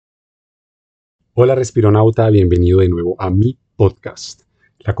Hola respironauta, bienvenido de nuevo a mi podcast.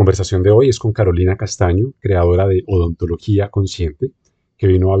 La conversación de hoy es con Carolina Castaño, creadora de Odontología Consciente, que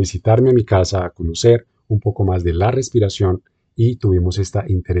vino a visitarme a mi casa a conocer un poco más de la respiración y tuvimos esta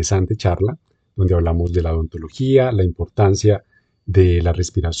interesante charla donde hablamos de la odontología, la importancia de la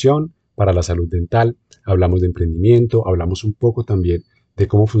respiración para la salud dental, hablamos de emprendimiento, hablamos un poco también de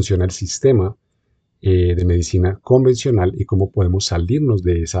cómo funciona el sistema de medicina convencional y cómo podemos salirnos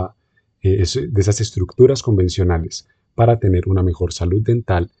de esas estructuras convencionales para tener una mejor salud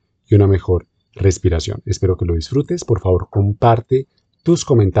dental y una mejor respiración. Espero que lo disfrutes. Por favor, comparte tus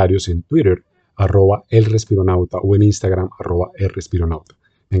comentarios en Twitter, @elrespironauta o en Instagram, @elrespironauta.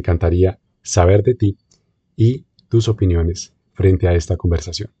 Me encantaría saber de ti y tus opiniones frente a esta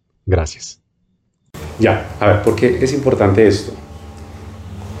conversación. Gracias. Ya, a ver, ¿por qué es importante esto?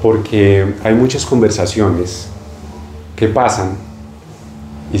 Porque hay muchas conversaciones que pasan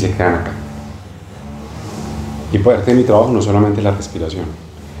y se quedan acá. Y parte de mi trabajo no solamente la respiración,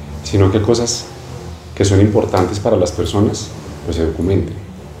 sino que cosas que son importantes para las personas, pues se documenten.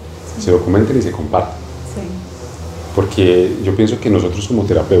 Sí. Se documenten y se compartan. Sí. Porque yo pienso que nosotros como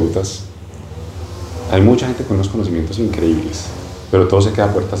terapeutas, hay mucha gente con unos conocimientos increíbles, pero todo se queda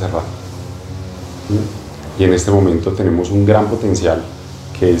a puerta cerrada. ¿Sí? Y en este momento tenemos un gran potencial,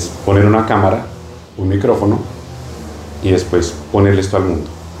 que es poner una cámara, un micrófono, y después ponerle esto al mundo.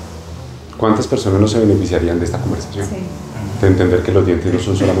 ¿Cuántas personas no se beneficiarían de esta conversación? Sí. De entender que los dientes no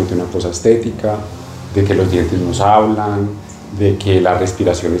son solamente una cosa estética, de que los dientes nos hablan, de que la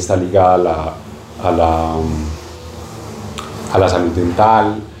respiración está ligada a la salud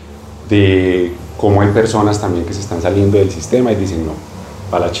dental, de cómo hay personas también que se están saliendo del sistema y dicen, no,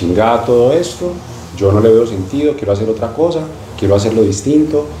 para la chingada todo esto, yo no le veo sentido, quiero hacer otra cosa, quiero hacerlo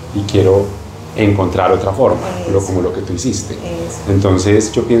distinto y quiero encontrar otra forma, como lo que tú hiciste.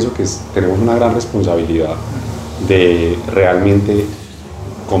 Entonces yo pienso que tenemos una gran responsabilidad de realmente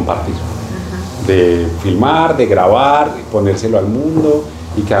compartir, de filmar, de grabar, de ponérselo al mundo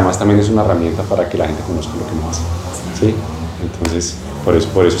y que además también es una herramienta para que la gente conozca lo que uno hace. ¿Sí? Entonces por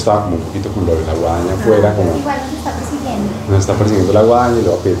eso estaba como un poquito con lo de la guadaña afuera. Como, igual nos está persiguiendo. Nos está persiguiendo la guadaña y le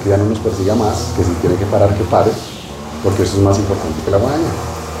voy a pedir que ya no nos persiga más, que si tiene que parar, que pare, porque eso es más importante que la guadaña.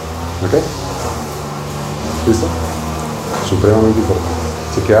 ¿Ok? ¿Listo? Supremamente importante.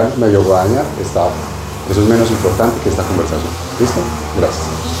 Si queda medio guadaña, eso es menos importante que esta conversación. ¿Listo? Gracias.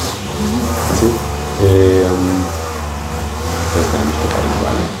 ¿Sí?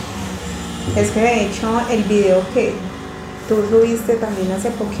 Es que de hecho el video que tú subiste también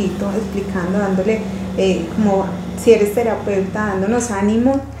hace poquito explicando, dándole como si eres terapeuta, dándonos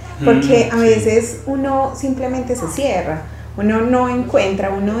ánimo, porque a veces uno simplemente se cierra, uno no encuentra,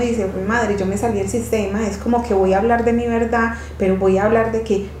 uno dice, pues madre, yo me salí del sistema, es como que voy a hablar de mi verdad, pero voy a hablar de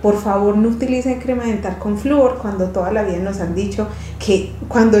que por favor no utilicen crema dental con flúor, cuando toda la vida nos han dicho que,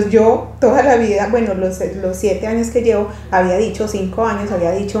 cuando yo toda la vida, bueno, los 7 años que llevo, había dicho, 5 años,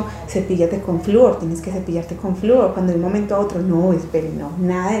 había dicho, cepíllate con flúor, tienes que cepillarte con flúor, cuando de un momento a otro, no, espere, no,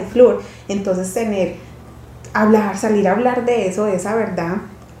 nada de flúor. Entonces salir a hablar de eso, de esa verdad,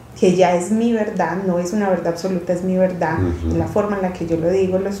 que ya es mi verdad, no es una verdad absoluta, es mi verdad, es la forma en la que yo lo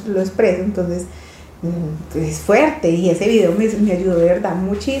digo, lo expreso, entonces es fuerte, y ese video me ayudó de verdad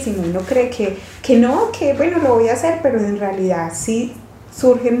muchísimo. Uno cree que no, que bueno, lo voy a hacer, pero en realidad sí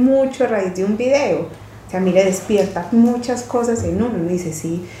surge mucho a raíz de un video. O sea, a mí le despierta muchas cosas en uno dice,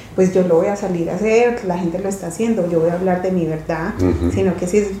 sí, pues yo lo voy a salir a hacer, la gente lo está haciendo, yo voy a hablar de mi verdad, sino que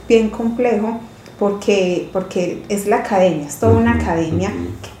sí es bien complejo, porque es la academia, es toda una academia,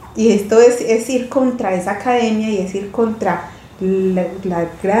 y esto es ir contra esa academia y es ir contra la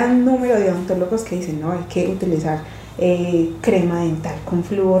gran número de odontólogos que dicen, no, hay que utilizar crema dental con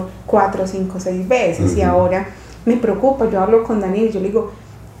flúor 4, 5, 6 veces, y ahora me preocupa, yo hablo con Daniel y yo le digo,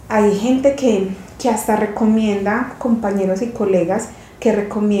 hay gente que hasta recomienda, compañeros y colegas que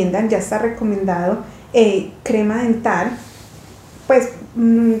recomiendan, ya está recomendado crema dental, pues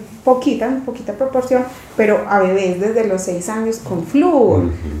poquita proporción, pero a bebés desde los 6 años con flúor.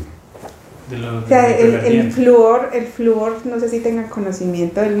 O sea, el flúor, no sé si tengan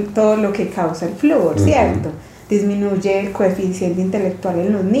conocimiento de todo lo que causa el flúor, ¿cierto? Disminuye el coeficiente intelectual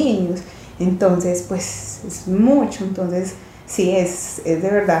en los niños, entonces pues es mucho. Entonces sí, es de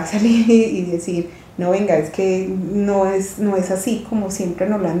verdad salir y decir, no, venga, es que no es así como siempre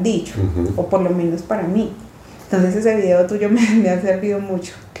nos lo han dicho, o por lo menos para mí. Entonces ese video tuyo me ha servido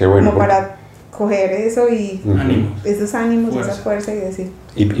mucho. Qué bueno, como para coger eso y esos ánimos, esa fuerza y decir.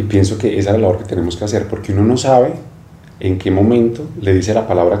 Y pienso que esa es la labor que tenemos que hacer, porque uno no sabe en qué momento le dice la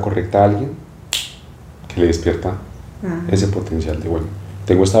palabra correcta a alguien que le despierta ese potencial de, bueno,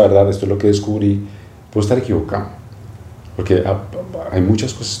 tengo esta verdad, esto es lo que descubrí, puedo estar equivocado, porque hay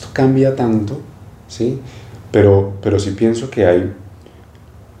muchas cosas, esto cambia tanto, ¿sí? Pero sí pienso que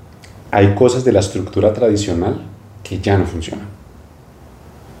hay cosas de la estructura tradicional que ya no funcionan,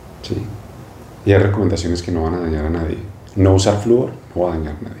 ¿sí? Y hay recomendaciones que no van a dañar a nadie. No usar flúor no va a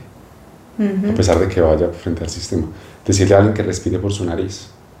dañar a nadie, a pesar de que vaya frente al sistema. Decirle a alguien que respire por su nariz,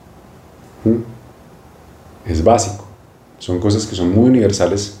 es básico. Son cosas que son muy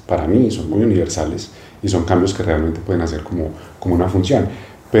universales para mí, son muy universales y son cambios que realmente pueden hacer como una función.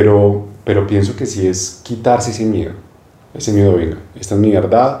 Pero pienso que sí es quitarse ese miedo, venga, esta es mi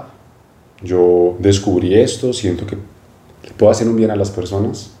verdad, yo descubrí esto, siento que le puedo hacer un bien a las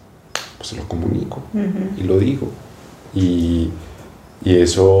personas, pues se lo comunico y lo digo. Y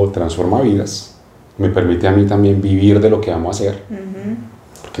eso transforma vidas, me permite a mí también vivir de lo que amo hacer,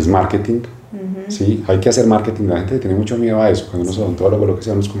 porque es marketing. ¿Sí? Hay que hacer marketing, la gente tiene mucho miedo a eso, cuando uno es odontólogo, lo que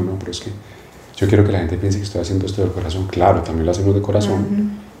sea, uno es como, no, pero es que yo quiero que la gente piense que estoy haciendo esto del corazón. Claro, también lo hacemos de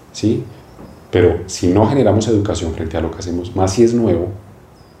corazón, ¿sí? Pero si no generamos educación frente a lo que hacemos, más si es nuevo,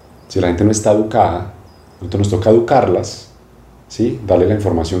 si la gente no está educada, nosotros nos toca educarlas, ¿sí? Darle la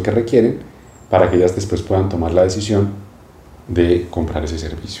información que requieren para que ellas después puedan tomar la decisión de comprar ese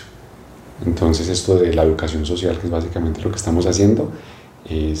servicio. Entonces esto de la educación social, que es básicamente lo que estamos haciendo,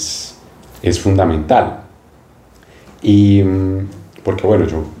 es fundamental. Y porque bueno,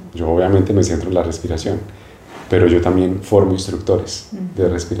 yo obviamente me centro en la respiración, pero yo también formo instructores de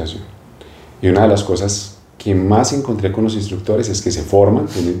respiración. Y una de las cosas que más encontré con los instructores es que se forman,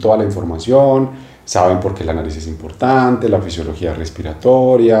 tienen toda la información, saben por qué la nariz es importante, la fisiología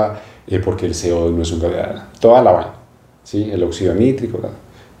respiratoria, porque el CO2 no es toda la vaina, ¿sí? El óxido nítrico,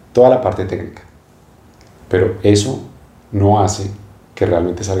 toda la parte técnica. Pero eso no hace que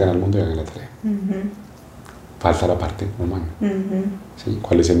realmente salgan al mundo y hagan la tarea. Falta la parte humana. ¿Sí?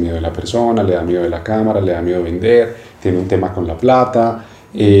 ¿Cuál es el miedo de la persona? ¿Le da miedo de la cámara? ¿Le da miedo vender? ¿Tiene un tema con la plata?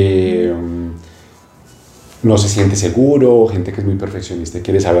 ¿No se siente seguro? Gente que es muy perfeccionista y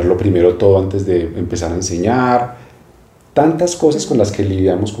quiere saberlo primero todo antes de empezar a enseñar. Tantas cosas con las que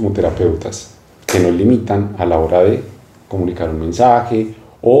lidiamos como terapeutas que nos limitan a la hora de comunicar un mensaje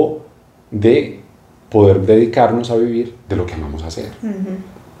o de poder dedicarnos a vivir de lo que amamos hacer.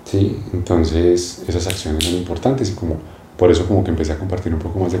 ¿Sí? Entonces esas acciones son importantes y por eso como que empecé a compartir un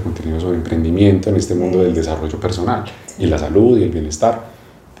poco más de contenido sobre emprendimiento en este mundo del desarrollo personal y la salud y el bienestar,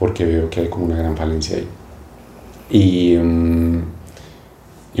 porque veo que hay como una gran falencia ahí. Y bueno,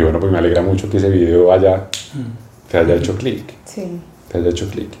 pues me alegra mucho que ese video te haya hecho clic. Sí. Te haya hecho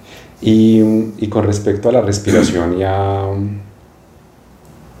clic. Y con respecto a la respiración y a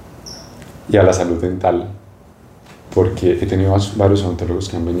la salud dental, porque he tenido varios odontólogos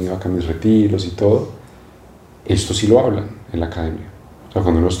que han venido acá a mis retiros y todo, esto sí lo hablan en la academia. O sea,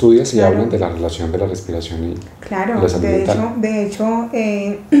 cuando uno estudia sí hablan de la relación de la respiración y la salud dental. De hecho,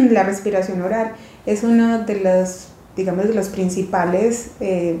 la respiración oral es uno de los, digamos, de los principales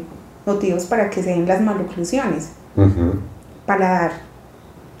motivos para que se den las maloclusiones. Paladar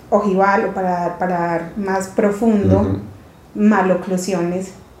ojival o paladar más profundo,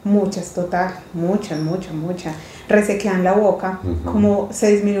 maloclusiones. Muchas, resequean la boca, como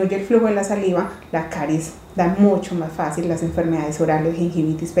se disminuye el flujo de la saliva, la caries da mucho más fácil, las enfermedades orales,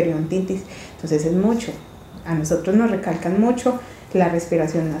 gingivitis, periodontitis, entonces es mucho. A nosotros nos recalcan mucho la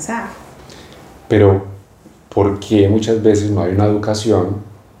respiración nasal. Pero, ¿por qué muchas veces no hay una educación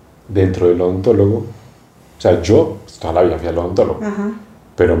dentro del odontólogo? O sea, yo toda la vida fui al odontólogo.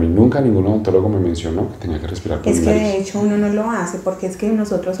 Pero a mí nunca ningún odontólogo me mencionó que tenía que respirar por mi nariz. De hecho uno no lo hace porque es que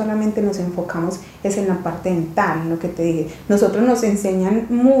nosotros solamente nos enfocamos en la parte dental, lo que te dije. Nosotros nos enseñan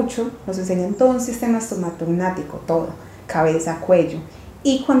mucho, nos enseñan todo un sistema estomatognático, todo, cabeza, cuello.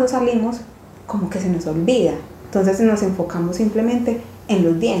 Y cuando salimos, como que se nos olvida. Entonces nos enfocamos simplemente en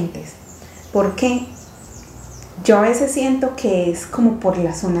los dientes. ¿Por qué? Yo a veces siento que es como por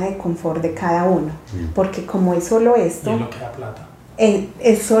la zona de confort de cada uno. Porque como es solo esto... Y es lo que da plata.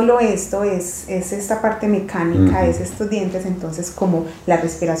 Es solo esto, es esta parte mecánica, es estos dientes, entonces como la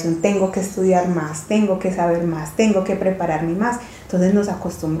respiración tengo que estudiar más, tengo que saber más, tengo que prepararme más, entonces nos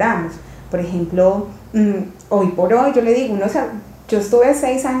acostumbramos. Por ejemplo, hoy por hoy yo le digo, yo estuve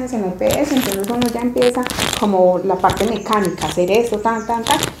 6 años en la EPS, entonces uno ya empieza como la parte mecánica, hacer esto, tan,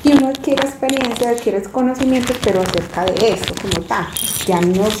 y uno adquiere experiencia, adquiere conocimientos, pero acerca de esto como tal, ya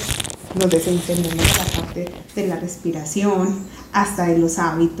nos desenvolvemos la parte de la respiración, hasta de los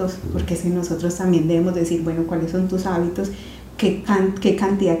hábitos, porque si nosotros también debemos decir, bueno, ¿cuáles son tus hábitos? ¿Qué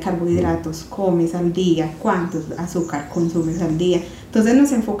cantidad de carbohidratos comes al día? ¿Cuánto azúcar consumes al día? Entonces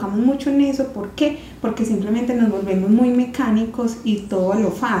nos enfocamos mucho en eso. ¿Por qué? Porque simplemente nos volvemos muy mecánicos y todo a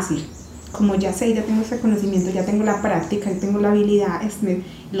lo fácil. Como ya sé, ya tengo ese conocimiento, ya tengo la práctica, ya tengo la habilidad,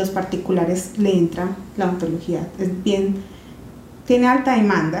 los particulares le entra la odontología, tiene alta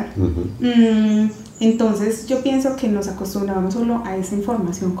demanda. Entonces yo pienso que nos acostumbramos solo a esa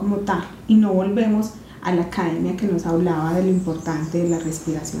información como tal y no volvemos a la academia que nos hablaba de lo importante de la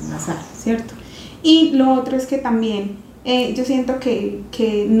respiración nasal, ¿cierto? Y lo otro es que también yo siento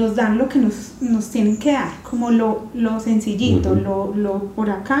que nos dan lo que nos tienen que dar, como lo sencillito, lo por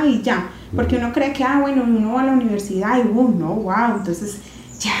acá y ya, porque uno cree que, bueno, uno va a la universidad y no, wow, entonces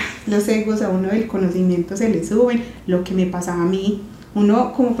ya, los egos a uno del conocimiento se le suben, lo que me pasaba a mí,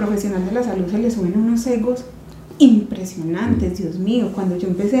 uno como profesional de la salud se le suben unos egos impresionantes, Dios mío, cuando yo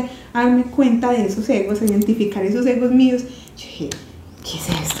empecé a darme cuenta de esos egos, a identificar esos egos míos, yo dije, ¿qué es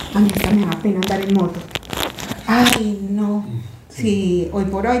esto? A mí hasta me da pena andar en moto. Ay, no. Sí, hoy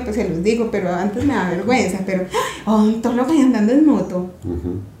por hoy pues se los digo, pero antes me da vergüenza, pero todo lo que hay andando en moto.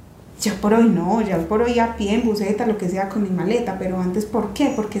 Ya por hoy no, ya por hoy a pie, en buseta, lo que sea, con mi maleta, pero antes, ¿por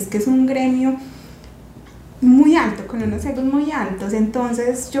qué? Porque es que es un gremio muy alto, con unos egos muy altos,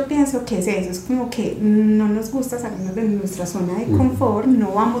 entonces yo pienso que es eso, es como que no nos gusta salirnos de nuestra zona de confort,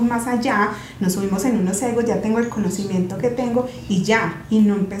 no vamos más allá, nos subimos en unos egos, ya tengo el conocimiento que tengo y ya, y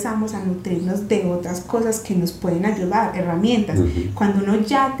no empezamos a nutrirnos de otras cosas que nos pueden ayudar, herramientas, cuando uno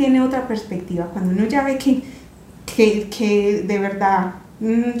ya tiene otra perspectiva, cuando uno ya ve que de verdad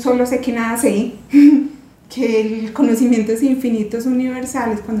solo sé que nada sé, que el conocimiento es infinito, es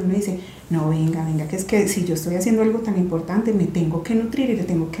universal, es cuando uno dice, no, venga, que es que si yo estoy haciendo algo tan importante, me tengo que nutrir y le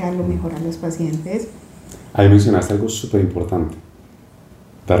tengo que dar lo mejor a los pacientes. Ahí mencionaste algo súper importante,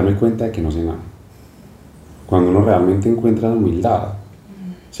 darme cuenta de que no sé nada. Cuando uno realmente encuentra la humildad,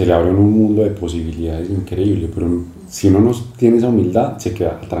 se le abre un mundo de posibilidades increíble, pero si uno no tiene esa humildad, se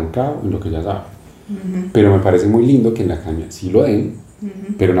queda atrancado en lo que ya sabe. Pero me parece muy lindo que en la academia sí lo den,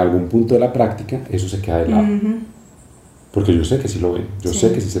 pero en algún punto de la práctica eso se queda de lado. Porque yo sé que sí lo ven, yo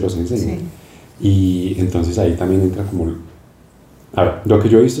sé que sí se los enseñan. Y entonces ahí también entra como... A ver, lo que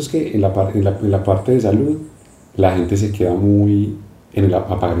yo he visto es que en la parte de salud, la gente se queda muy en el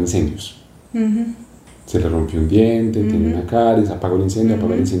apagar incendios. Se le rompió un diente, tiene una caries, apaga el incendio,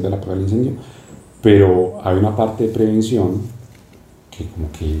 apaga el incendio, apaga el incendio. Pero hay una parte de prevención que como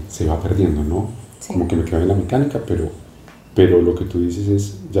que se va perdiendo, ¿no? Como que me quedo en la mecánica, pero lo que tú dices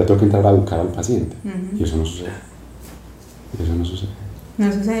es, ya tengo que entrar a educar al paciente. Y eso no sucede. Eso no sucede.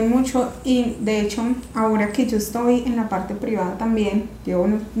 No sucede mucho y de hecho ahora que yo estoy en la parte privada también, llevo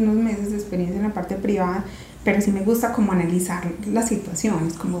unos meses de experiencia en la parte privada, pero sí me gusta como analizar las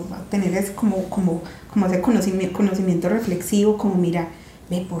situaciones, como tener como ese conocimiento reflexivo, como mirar,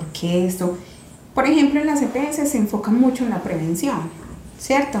 ve por qué esto. Por ejemplo, en las EPS se enfoca mucho en la prevención,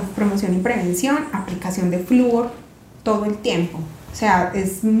 ¿cierto? Promoción y prevención, aplicación de flúor todo el tiempo. O sea,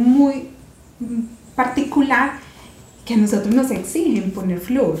 es muy particular que a nosotros nos exigen poner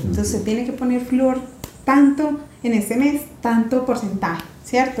flúor, entonces se tiene que poner flúor tanto en este mes, tanto porcentaje,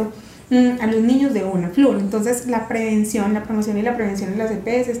 ¿cierto? A los niños de una flúor, entonces la prevención, la promoción y la prevención en las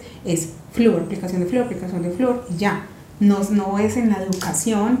EPS es flúor, aplicación de flúor y ya, no es en la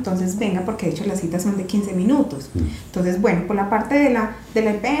educación, entonces venga, porque de hecho las citas son de 15 minutos, entonces bueno, por la parte de la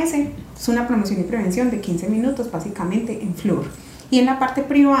EPS es una promoción y prevención de 15 minutos básicamente en flúor, y en la parte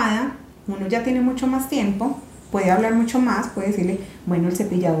privada uno ya tiene mucho más tiempo, puede hablar mucho más, puede decirle, bueno, el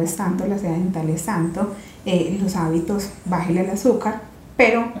cepillado es tanto, la seda dental es tanto, los hábitos, bájele el azúcar,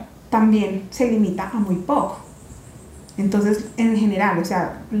 pero también se limita a muy poco. Entonces, en general, o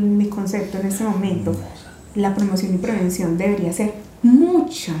sea, mi concepto en este momento, la promoción y prevención debería ser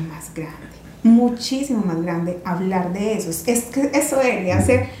mucho más grande, muchísimo más grande, hablar de eso. Es que eso debería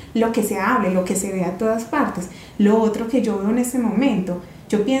ser lo que se hable, lo que se vea a todas partes. Lo otro que yo veo en este momento,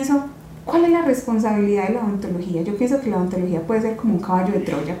 yo pienso, ¿cuál es la responsabilidad de la odontología? Yo pienso que la odontología puede ser como un caballo de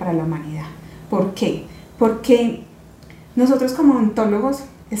Troya para la humanidad. ¿Por qué? Porque nosotros como odontólogos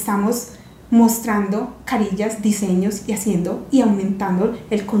estamos mostrando carillas, diseños y haciendo y aumentando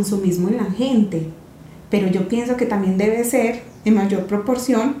el consumismo en la gente. Pero yo pienso que también debe ser en mayor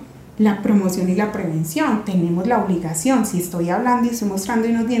proporción la promoción y la prevención. Tenemos la obligación, si estoy hablando y estoy mostrando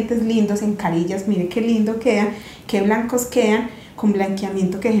unos dientes lindos en carillas, mire qué lindo quedan, qué blancos quedan, con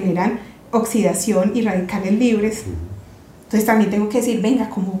blanqueamiento que generan oxidación y radicales libres. Entonces también tengo que decir, venga,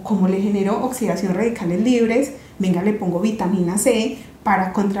 como le genero oxidación, radicales libres, venga, le pongo vitamina C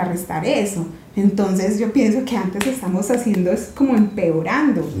para contrarrestar eso. Entonces yo pienso que antes estamos haciendo es como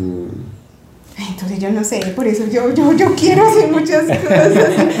empeorando. Entonces yo no sé, por eso yo quiero hacer muchas cosas.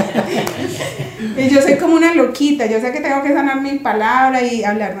 Y yo soy como una loquita, yo sé que tengo que sanar mi palabra y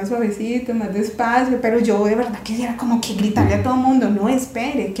hablar más suavecito, más despacio, pero yo de verdad quisiera como que gritarle a todo el mundo, no,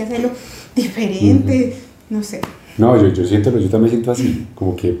 espere, hay que hacerlo diferente, no sé. No, yo también siento así,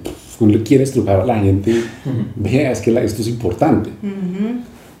 como que uno le quiere estrujar a la gente, vea, es que esto es importante.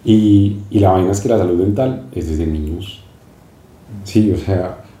 Y la vaina es que la salud dental es desde niños. Sí, o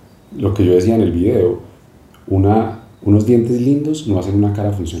sea, lo que yo decía en el video, unos dientes lindos no hacen una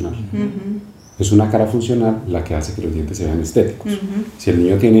cara funcional. Es una cara funcional la que hace que los dientes se vean estéticos. Si el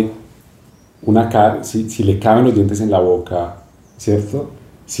niño tiene una cara, si le caben los dientes en la boca, ¿cierto?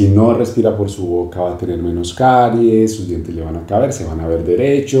 Si no respira por su boca va a tener menos caries, sus dientes le van a caber, se van a ver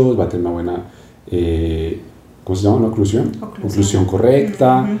derechos, va a tener una buena, ¿cómo se llama? ¿Una oclusión? Oclusión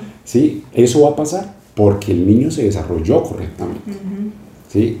correcta, ¿sí? Eso va a pasar porque el niño se desarrolló correctamente,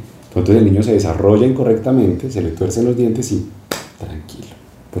 ¿sí? Entonces el niño se desarrolla incorrectamente, se le tuercen los dientes y tranquilo,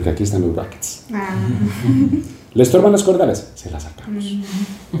 porque aquí están los brackets. ¿Le estorban las cordales? Se las sacamos.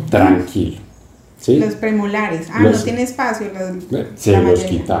 Tranquilo. ¿Sí? Los premolares. No tiene espacio. Se los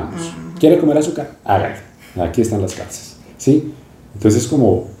quitamos. ¿Quiere comer azúcar? Hágalo. Aquí están las calzas. ¿Sí? Entonces,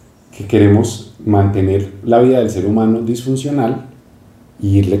 como que queremos mantener la vida del ser humano disfuncional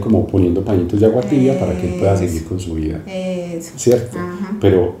y irle como poniendo pañitos de agua tibia para que él pueda seguir con su vida. ¿Cierto?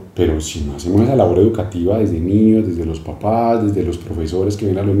 Pero si no hacemos esa labor educativa desde niños, desde los papás, desde los profesores que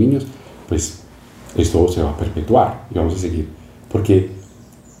ven a los niños, pues esto se va a perpetuar y vamos a seguir.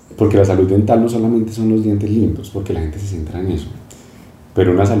 Porque la salud dental no solamente son los dientes lindos, porque la gente se centra en eso,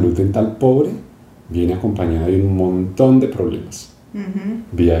 pero una salud dental pobre viene acompañada de un montón de problemas.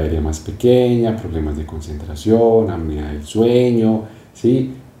 Vía aérea más pequeña, problemas de concentración, apnea del sueño,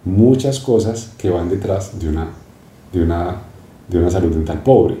 ¿sí? Muchas cosas que van detrás de una salud dental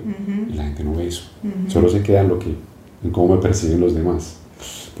pobre. Y la gente no ve eso. Solo se queda en cómo me perciben los demás.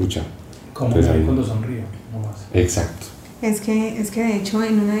 Pucha. Como me ven cuando sonrío, no más. Exacto. Es que de hecho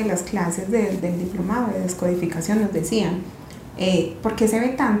en una de las clases del diplomado de descodificación nos decían ¿por qué se ve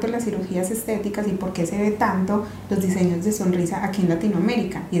tanto las cirugías estéticas y por qué se ve tanto los diseños de sonrisa aquí en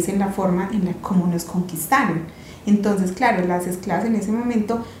Latinoamérica? Y es en la forma en la como nos conquistaron. Entonces, claro, las esclavas en ese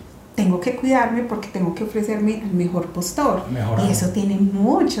momento tengo que cuidarme porque tengo que ofrecerme al mejor postor. Y eso tiene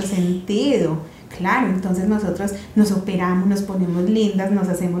mucho sentido. Claro, entonces nosotros nos operamos, nos ponemos lindas, nos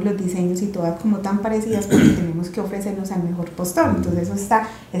hacemos los diseños y todas como tan parecidas porque tenemos que ofrecernos al mejor postor. Entonces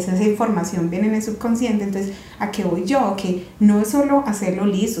esa información viene en el subconsciente. Entonces, ¿a qué voy yo? Que no es solo hacerlo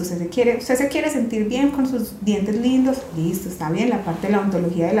listo. Usted se quiere sentir bien con sus dientes lindos, listo, está bien. La parte de la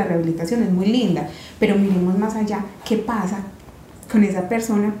odontología de la rehabilitación es muy linda, pero miremos más allá. ¿Qué pasa con esa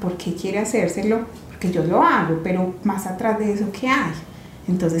persona? ¿Por qué quiere hacérselo? Porque yo lo hago, pero más atrás de eso, ¿qué hay?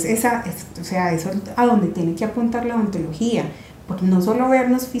 Entonces, eso a donde tiene que apuntar la odontología, porque no solo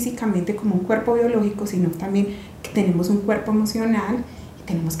vernos físicamente como un cuerpo biológico, sino también que tenemos un cuerpo emocional y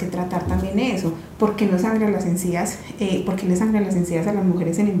tenemos que tratar también eso. ¿Por qué no sangran las encías? ¿Por qué le sangran las encías a las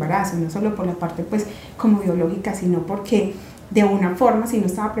mujeres en embarazo? No solo por la parte pues como biológica, sino porque de una forma, si no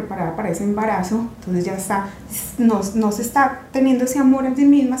estaba preparada para ese embarazo, entonces ya no se está teniendo ese amor en sí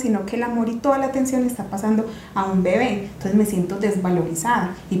misma, sino que el amor y toda la atención está pasando a un bebé. Entonces me siento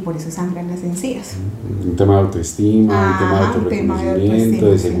desvalorizada y por eso sangran las encías. Un tema de autoestima, un tema de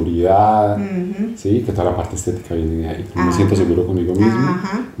autorreconocimiento, de seguridad, ¿sí? Que toda la parte estética viene de ahí. No me siento seguro conmigo mismo,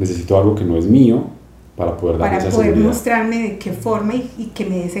 necesito algo que no es mío para poder darme esa seguridad. Para poder mostrarme de qué forma y que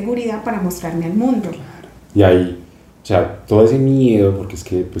me dé seguridad para mostrarme al mundo. Claro. Y ahí, o sea, todo ese miedo, porque es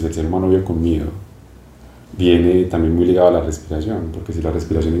que pues, el ser humano vive con miedo, viene también muy ligado a la respiración, porque si la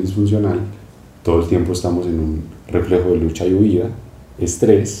respiración es disfuncional, todo el tiempo estamos en un reflejo de lucha y huida,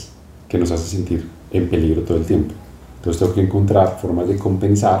 estrés, que nos hace sentir en peligro todo el tiempo. Entonces tengo que encontrar formas de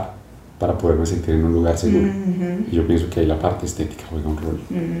compensar para poderme sentir en un lugar seguro. Y yo pienso que ahí la parte estética juega un rol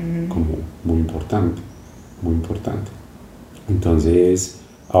como muy importante, muy importante. Entonces,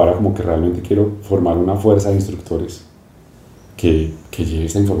 ahora como que realmente quiero formar una fuerza de instructores que lleve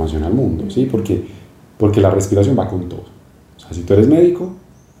esta información al mundo, ¿sí? Porque la respiración va con todo. O sea, si tú eres médico,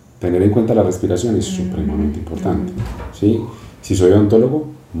 tener en cuenta la respiración es supremamente importante, ¿sí? Si soy odontólogo,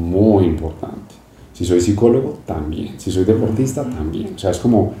 muy importante. Si soy psicólogo, también. Si soy deportista, también. O sea, es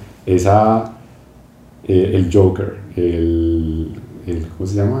como el Joker, ¿cómo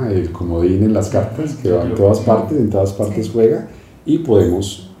se llama? El comodín en las cartas, que va en todas partes juega, y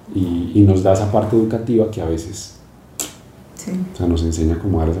podemos, y nos da esa parte educativa que a veces, o sea, nos enseña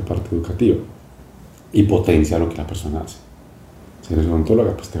cómo dar esa parte educativa y potencia lo que la persona hace. Si eres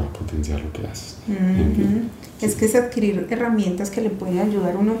odontóloga, pues te va a potenciar lo que haces. Es que es adquirir herramientas que le pueden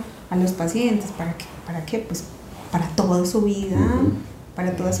ayudar uno a los pacientes, ¿para qué? Pues para toda su vida,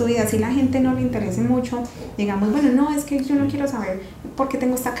 para toda su vida. Si la gente no le interese mucho, digamos, bueno, no, es que yo no quiero saber por qué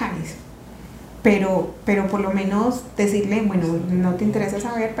tengo esta caries. Pero por lo menos decirle, bueno, no te interesa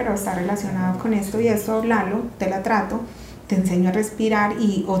saber, pero está relacionado con esto y esto, háblalo, te la trato, te enseño a respirar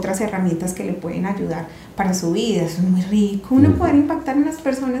y otras herramientas que le pueden ayudar para su vida. Eso es muy rico, uno poder impactar en las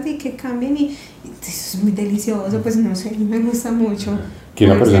personas y que cambien y eso es muy delicioso, pues no sé, me gusta mucho. Que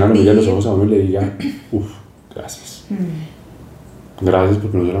una persona le mire a los ojos a uno y le diga, gracias. Gracias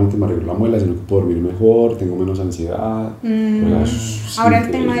porque no solamente me arregló la muela, sino que puedo dormir mejor, tengo menos ansiedad. Ahora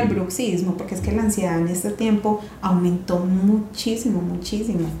el tema del bruxismo, porque es que la ansiedad en este tiempo aumentó muchísimo.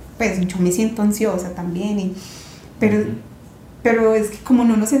 Pues yo me siento ansiosa también, pero es que como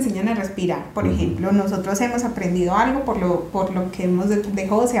no nos enseñan a respirar, por ejemplo, nosotros hemos aprendido algo por lo que hemos de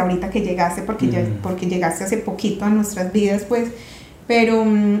José, ahorita que llegaste, porque llegaste hace poquito a nuestras vidas, pues, pero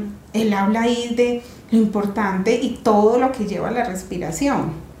él habla ahí de lo importante y todo lo que lleva la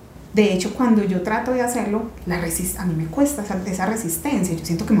respiración. De hecho, cuando yo trato de hacerlo, a mí me cuesta esa resistencia, yo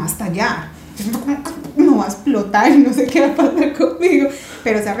siento que me va a estallar, yo siento como que me va a explotar y no sé qué va a pasar conmigo,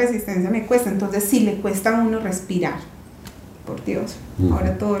 pero esa resistencia me cuesta. Entonces sí le cuesta a uno respirar, por Dios.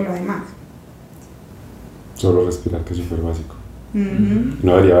 Ahora todo lo demás. Solo respirar, que es súper básico.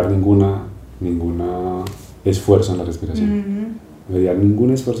 No debería haber ninguna esfuerzo en la respiración. No debería haber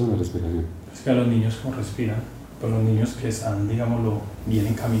ningún esfuerzo en la respiración. Es que a los niños como respiran, pero los niños que están, digámoslo, bien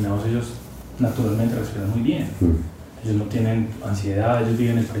encaminados, ellos naturalmente respiran muy bien. Ellos no tienen ansiedad, ellos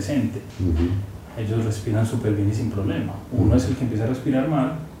viven el presente. Ellos respiran súper bien y sin problema. Uno es el que empieza a respirar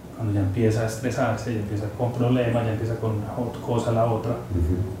mal, cuando ya empieza a estresarse, ya empieza con problemas, ya empieza con una cosa a la otra,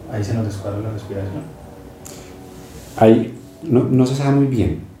 ahí se nos descuadra la respiración. Ahí no se sabe muy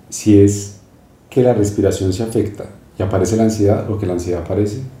bien si es que la respiración se afecta y aparece la ansiedad, o que la ansiedad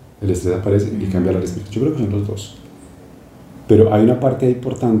aparece, el estrés aparece y cambia la respiración. Yo creo que son los dos. Pero hay una parte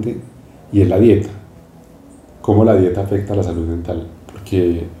importante y es la dieta. Cómo la dieta afecta a la salud dental.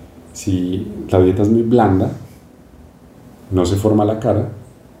 Porque si la dieta es muy blanda, no se forma la cara,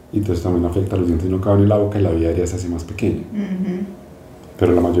 y entonces también afecta a los dientes, no caben en la boca y la vida diaria se hace más pequeña.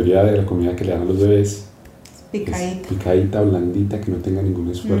 Pero la mayoría de la comida que le dan a los bebés es picadita, blandita, que no tenga ningún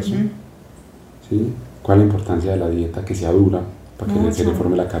esfuerzo. ¿Sí? ¿Cuál es la importancia de la dieta? Que sea dura, para que se le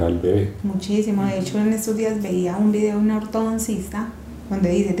forme la cara al bebé. Muchísimo. De hecho, en estos días veía un video de una ortodoncista donde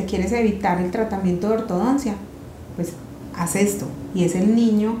dice, ¿te quieres evitar el tratamiento de ortodoncia? Pues haz esto. Y es el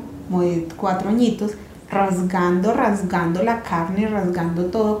niño, como de 4 añitos, rasgando la carne, rasgando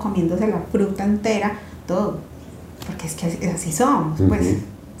todo, comiéndose la fruta entera, todo. Porque es que así somos, pues,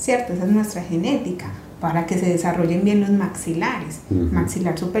 ¿cierto? Esa es nuestra genética, para que se desarrollen bien los maxilares.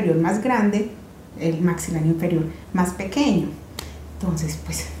 Maxilar superior más grande, el maxilar inferior más pequeño. Entonces,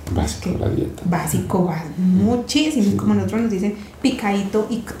 pues, básico la dieta. Básico, muchísimo. Como nosotros nos dicen, picadito,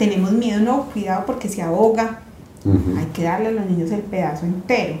 y tenemos miedo, no, cuidado porque se ahoga. Hay que darle a los niños el pedazo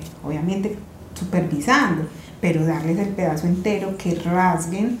entero, obviamente supervisando, pero darles el pedazo entero, que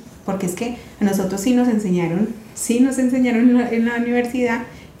rasguen, porque es que a nosotros sí nos enseñaron en la universidad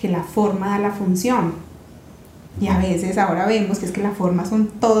que la forma da la función. Y a veces ahora vemos que es que la forma son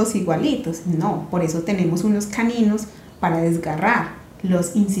todos igualitos. No, por eso tenemos unos caninos para desgarrar,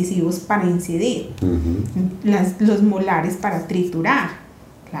 los incisivos para incidir, los molares para triturar,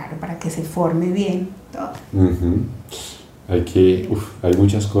 claro, para que se forme bien todo. Hay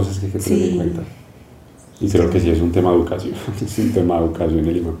muchas cosas que hay que tener en cuenta. Y creo que sí es un tema de educación, es un tema de educación,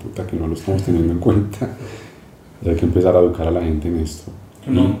 el hijo de puta, que no lo estamos teniendo en cuenta. Y hay que empezar a educar a la gente en esto.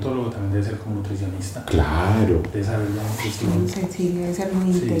 Un odontólogo también debe ser como nutricionista. Claro. Debe saber la nutrición. Sí, debe ser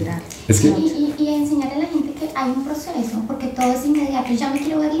muy integral. Es que y enseñarle a la gente que hay un proceso, porque todo es inmediato. Yo ya me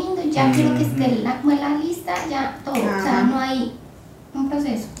quiero ver lindo, ya quiero que esté la muela lista, ya todo. O sea, no hay un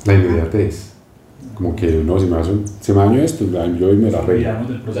proceso. La inmediatez. Como que no, si me daño esto, yo hoy me la arreglo. Olvidamos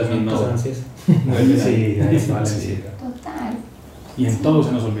del proceso. Las mismas ansias. Sí, Total. Y en todo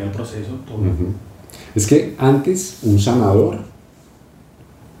se nos olvida el proceso. Todo. Es que antes un sanador,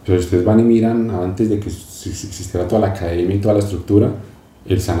 pero ustedes van y miran, antes de que existiera toda la academia y toda la estructura,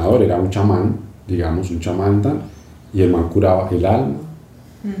 el sanador era un chamán, digamos, un chamán tal, y el man curaba el alma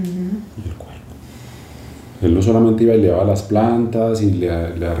y el cuerpo. Él no solamente iba y le daba las plantas y le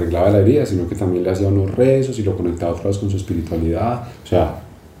arreglaba la herida, sino que también le hacía unos rezos y lo conectaba otra vez con su espiritualidad. O sea,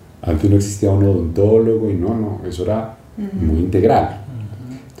 antes no existía un odontólogo y no, eso era muy integral.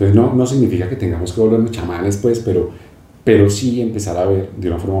 Entonces no significa que tengamos que volvernos chamanes, pues, pero sí empezar a ver de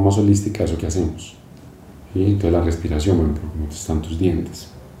una forma más holística eso que hacemos. ¿Sí? Entonces la respiración, bueno, cómo están tus dientes,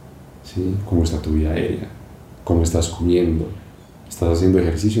 ¿sí? Cómo está tu vida aérea, cómo estás comiendo, estás haciendo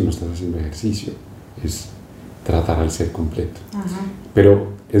ejercicio o no estás haciendo ejercicio. tratar al ser completo. Ajá.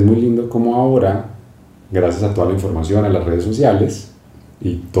 Pero es muy lindo como ahora, gracias a toda la información, a las redes sociales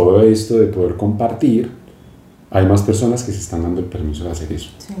y todo esto de poder compartir, hay más personas que se están dando el permiso de hacer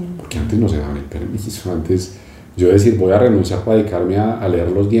eso. Sí. Porque antes no se daba el permiso. Antes yo decir, voy a renunciar para dedicarme a leer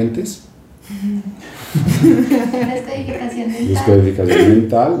los dientes. Descodificación mental. Descodificación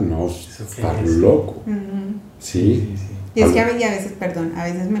mental, no, estar loco. ¿Sí? Y es que a veces, perdón, a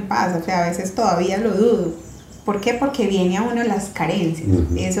veces me pasa, o sea, a veces todavía lo dudo. ¿Por qué? Porque viene a uno las carencias,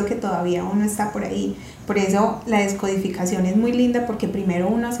 eso que todavía uno está por ahí. Por eso la descodificación es muy linda, porque primero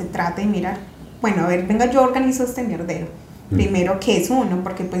uno se trata de mirar, bueno, a ver, venga, yo organizo este mierdero. Primero, ¿qué es uno?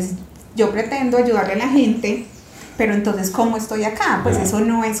 Porque pues yo pretendo ayudarle a la gente, pero entonces, ¿cómo estoy acá? Pues eso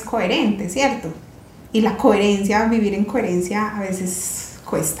no es coherente, ¿cierto? Y la coherencia, vivir en coherencia a veces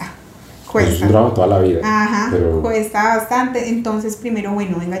cuesta. Es un trabajo toda la vida. Ajá, pero... cuesta bastante. Entonces, primero,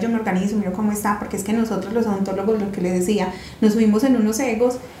 bueno, venga, yo me organizo, miro cómo está, porque es que nosotros los odontólogos, lo que les decía, nos subimos en unos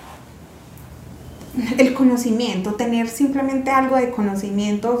egos. El conocimiento, tener simplemente algo de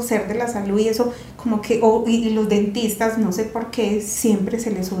conocimiento, ser de la salud y eso, como que, y los dentistas, no sé por qué, siempre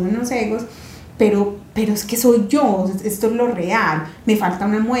se les suben unos egos, pero es que soy yo, esto es lo real, me falta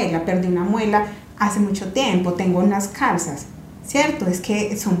una muela, perdí una muela hace mucho tiempo, tengo unas calzas. ¿Cierto? Es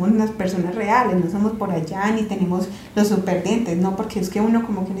que somos unas personas reales, no somos por allá, ni tenemos los superdientes, ¿no? Porque es que uno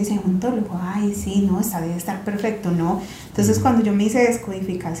como que dice, odontólogo, ay, sí, no, debe estar perfecto, ¿no? Entonces cuando yo me hice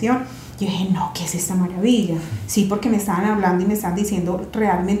descodificación, yo dije, no, ¿qué es esta maravilla? Sí, porque me estaban hablando y me estaban diciendo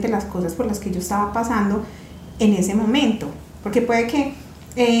realmente las cosas por las que yo estaba pasando en ese momento. Porque puede que,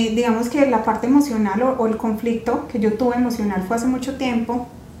 digamos que la parte emocional o el conflicto que yo tuve emocional fue hace mucho tiempo,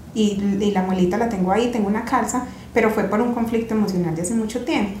 y la muelita la tengo ahí, tengo una calza, pero fue por un conflicto emocional de hace mucho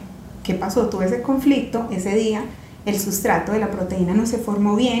tiempo. ¿Qué pasó? Tuve ese conflicto, ese día el sustrato de la proteína no se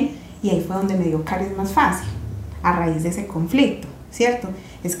formó bien y ahí fue donde me dio caries más fácil, a raíz de ese conflicto, ¿cierto?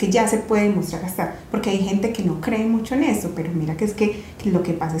 Es que ya se puede demostrar hasta, porque hay gente que no cree mucho en esto, pero mira que es que lo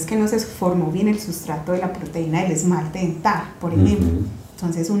que pasa es que no se formó bien el sustrato de la proteína del esmalte dental, por ejemplo.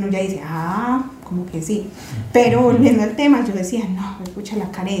 Entonces uno ya dice, como que sí. Pero volviendo al tema, yo decía, no, escucha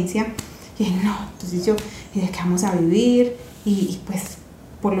la carencia. Y dije, no, entonces yo, ¿de qué vamos a vivir? Y pues,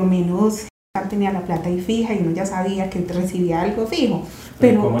 por lo menos, tenía la plata ahí fija y uno ya sabía que recibía algo fijo.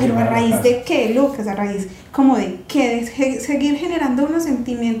 Pero a raíz de qué, Lucas, a raíz como de qué, de seguir generando unos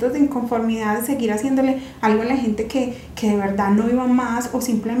sentimientos de inconformidad, de seguir haciéndole algo a la gente que de verdad no iba más, o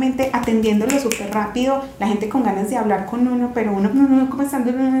simplemente atendiéndolo súper rápido, la gente con ganas de hablar con uno, pero uno, ¿cómo están?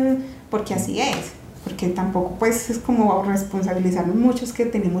 Porque así es, porque tampoco pues es como responsabilizarnos mucho, es que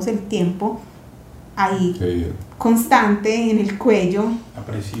tenemos el tiempo ahí constante en el cuello,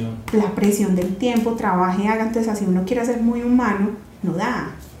 la presión del tiempo, trabaje y haga. Entonces así uno quiere ser muy humano, no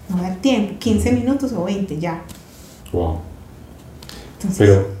da el tiempo, 15 minutos o 20 ya. Wow. Entonces,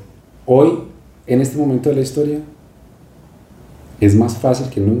 pero hoy, en este momento de la historia, es más fácil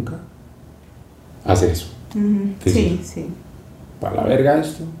que nunca hacer eso. Sí. Para la verga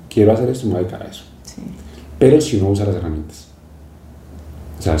esto, quiero hacer esto, me voy a dedicar a eso. Sí. Pero si uno usa las herramientas,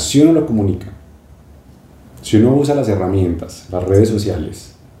 o sea, si uno lo comunica, si uno usa las herramientas, las redes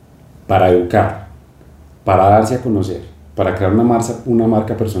sociales, para educar, para darse a conocer, para crear una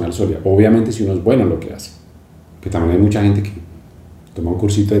marca personal sólida, obviamente si uno es bueno en lo que hace, que también hay mucha gente que toma un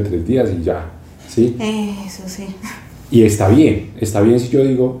cursito de 3 días y ya, ¿sí? Eso sí. Y está bien si yo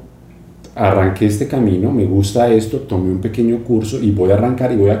digo, arranqué este camino, me gusta esto, tomé un pequeño curso y voy a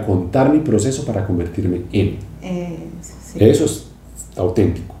arrancar y voy a contar mi proceso para convertirme en. Eso es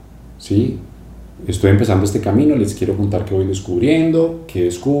auténtico, ¿sí? Estoy empezando este camino, les quiero contar qué voy descubriendo, qué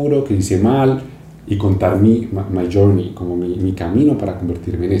descubro, qué hice mal, y contar my journey, como mi camino para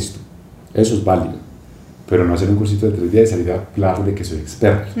convertirme en esto. Eso es válido, pero no hacer un cursito de 3 días y salir a hablar de que soy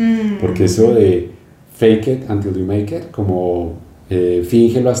experto, porque eso de fake it until you make it, como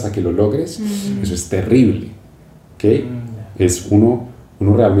fíngelo hasta que lo logres, eso es terrible, ¿ok? Es uno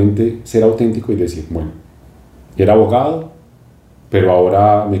realmente ser auténtico y decir, bueno, era abogado, pero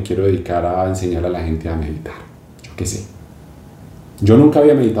ahora me quiero dedicar a enseñar a la gente a meditar, yo qué sé. Yo nunca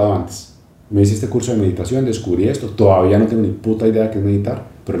había meditado antes. Me hice este curso de meditación, descubrí esto, todavía no tengo ni puta idea de qué es meditar,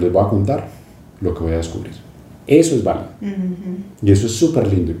 pero les voy a contar lo que voy a descubrir. Eso es válido. Y eso es súper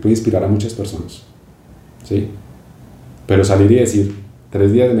lindo y puede inspirar a muchas personas, ¿sí? Pero salir y decir,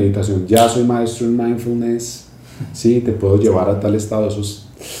 3 días de meditación, ya soy maestro en mindfulness, ¿sí? Te puedo llevar a tal estado, eso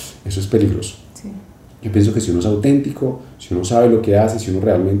es peligroso. Sí. Yo pienso que si uno es auténtico, si uno sabe lo que hace, si uno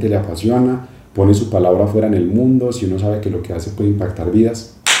realmente le apasiona, pone su palabra afuera en el mundo, si uno sabe que lo que hace puede impactar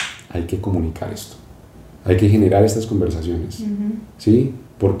vidas, hay que comunicar esto, hay que generar estas conversaciones, ¿sí?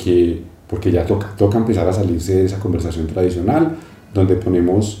 Porque porque ya toca empezar a salirse de esa conversación tradicional, donde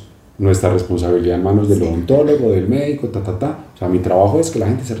ponemos nuestra responsabilidad en manos del odontólogo, del médico, O sea, mi trabajo es que la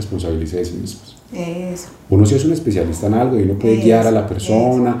gente se responsabilice de sí mismos. Eso. Uno sí es un especialista en algo y uno puede guiar a la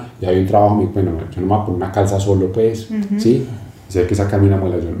persona, y hay un trabajo, bueno, yo no me voy a poner una calza solo, pues, ¿sí? Si hay que sacar una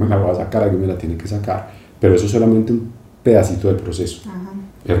muela, yo no me la voy a sacar, alguien me la tiene que sacar, pero eso es solamente un pedacito del proceso.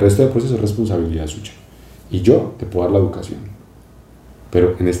 El resto del proceso es responsabilidad suya. Y yo te puedo dar la educación.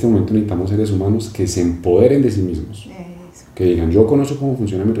 Pero en este momento necesitamos seres humanos que se empoderen de sí mismos. Que digan, yo conozco cómo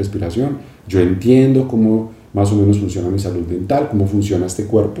funciona mi respiración, yo entiendo cómo más o menos funciona mi salud dental, cómo funciona este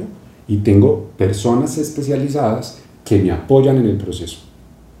cuerpo, y tengo personas especializadas que me apoyan en el proceso,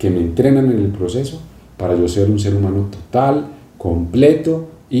 que me entrenan en el proceso para yo ser un ser humano total, completo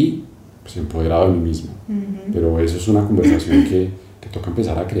y pues, empoderado de mí mismo. Pero eso es una conversación que toca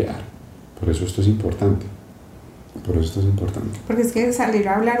empezar a crear. Por eso esto es importante. Porque es que salir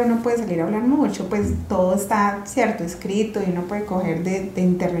a hablar, uno puede salir a hablar mucho, pues todo está, cierto, escrito, y uno puede coger de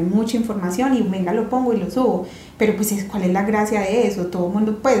internet mucha información y venga, lo pongo y lo subo, pero pues ¿cuál es la gracia de eso? Todo el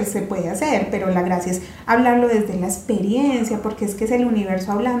mundo pues se puede hacer, pero la gracia es hablarlo desde la experiencia, porque es que es el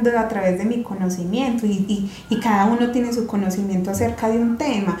universo hablando a través de mi conocimiento, y cada uno tiene su conocimiento acerca de un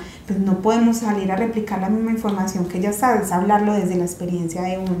tema, pues no podemos salir a replicar la misma información que ya sabes, hablarlo desde la experiencia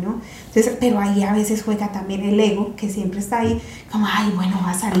de uno. Entonces, pero ahí a veces juega también el ego, que siempre está ahí, como, ay, bueno,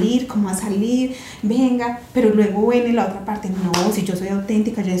 va a salir, ¿cómo va a salir? Venga, pero luego viene la otra parte, no, si yo soy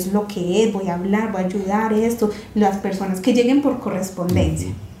auténtica, yo es lo que es, voy a hablar, voy a ayudar, esto, las personas que lleguen por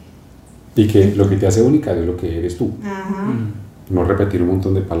correspondencia. Y que lo que te hace única es lo que eres tú. No repetir un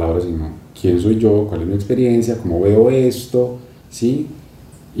montón de palabras, sino quién soy yo, cuál es mi experiencia, cómo veo esto, ¿sí?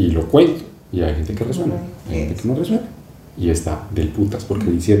 Y lo cuento. Y hay gente que resuelve, hay gente que no resuelve. Y está del putas, porque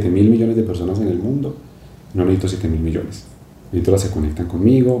hay 7.000 millones de personas en el mundo. No necesito 7.000 millones. Necesito las que conectan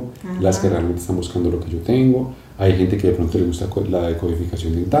conmigo, las que realmente están buscando lo que yo tengo. Hay gente que de pronto le gusta la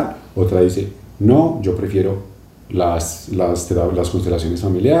decodificación dental. Otra dice, no, yo prefiero las constelaciones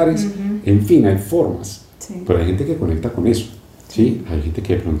familiares. En fin, hay formas. Pero hay gente que conecta con eso. ¿Sí? Hay gente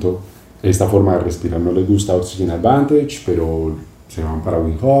que de pronto esta forma de respirar no les gusta Oxygen Advantage, pero se van para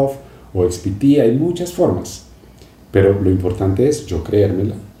Wim Hof o XPT. Hay muchas formas. Pero lo importante es yo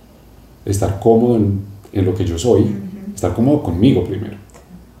creérmela, estar cómodo en lo que yo soy, estar cómodo conmigo primero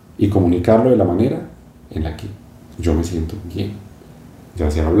y comunicarlo de la manera en la que yo me siento bien, ya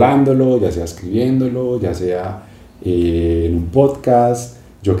sea hablándolo, ya sea escribiéndolo, ya sea en un podcast,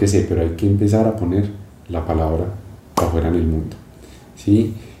 yo qué sé, pero hay que empezar a poner la palabra afuera en el mundo,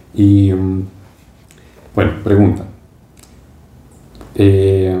 ¿sí? Y bueno, pregunta,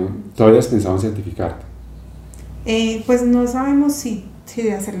 ¿tú habías pensado en certificarte? Pues no sabemos si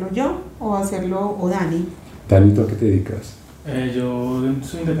de hacerlo yo o hacerlo o Dani. Dani, ¿tú a qué te dedicas? Yo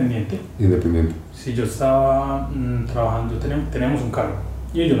soy independiente. Independiente. Sí, yo estaba trabajando, teníamos un carro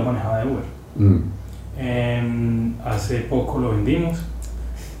y yo lo manejaba de Uber. Hace poco lo vendimos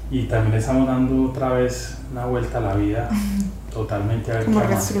y también le estamos dando otra vez una vuelta a la vida totalmente a ver como qué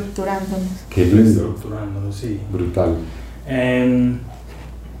reestructurándonos. Qué lindo. Reestructurándonos, sí. Brutal.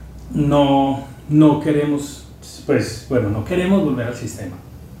 No queremos, pues bueno, no queremos volver al sistema.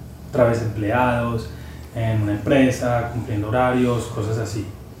 Otra vez empleados en una empresa, cumpliendo horarios, cosas así.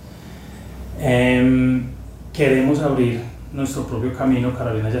 Queremos abrir nuestro propio camino.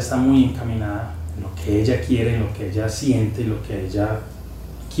 Carolina ya está muy encaminada en lo que ella quiere, en lo que ella siente, en lo que ella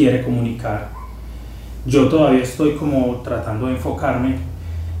quiere comunicar. Yo todavía estoy como tratando de enfocarme.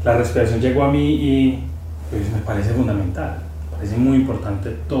 La respiración llegó a mí y pues, me parece fundamental, me parece muy importante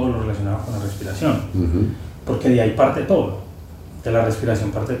todo lo relacionado con la respiración, porque de ahí parte todo, de la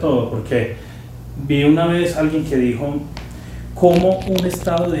respiración parte todo, porque vi una vez a alguien que dijo cómo un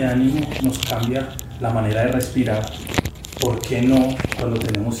estado de ánimo nos cambia la manera de respirar. ¿Por qué no, cuando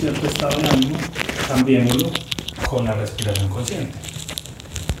tenemos cierto estado de ánimo, cambiémoslo con la respiración consciente?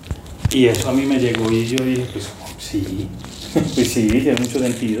 Y eso a mí me llegó y yo dije, pues sí, pues sí, tiene mucho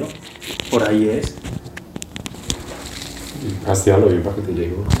sentido, por ahí es. Hastíalo bien para que te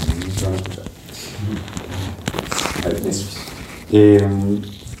llegue, porque no te van a escuchar.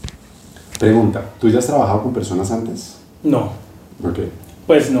 Pregunta, ¿tú ya has trabajado con personas antes? No. Ok.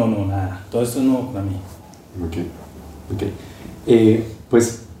 Pues no, nada, todo esto es nuevo para mí. Ok.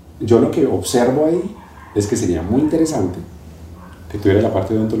 Pues yo lo que observo ahí es que sería muy interesante que tuviera la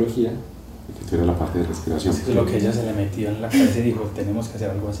parte de odontología y que tuviera la parte de respiración. Eso es lo que ella se le metió en la cabeza y dijo, tenemos que hacer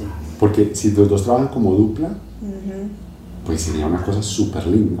algo así. Porque si los dos trabajan como dupla, pues sería una cosa súper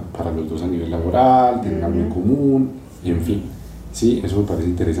linda para los dos a nivel laboral, tener algo en común, en fin. Sí, eso me parece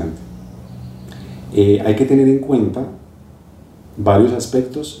interesante. Hay que tener en cuenta varios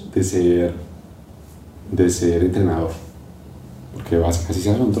aspectos de ser entrenador, porque así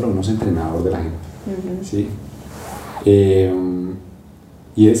sea odontólogo, uno es entrenador de la gente, ¿sí?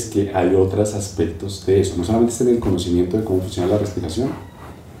 Y es que hay otros aspectos de eso, no solamente es tener el conocimiento de cómo funciona la respiración,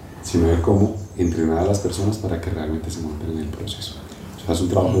 sino de cómo entrenar a las personas para que realmente se monten en el proceso. O sea, es un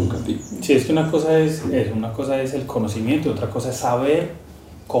trabajo educativo. Sí, es que una cosa es el conocimiento y otra cosa es saber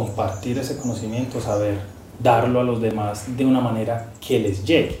compartir ese conocimiento, saber darlo a los demás de una manera que les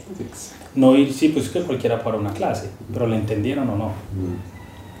llegue. No ir, sí, pues que cualquiera para una clase, pero ¿le entendieron o no?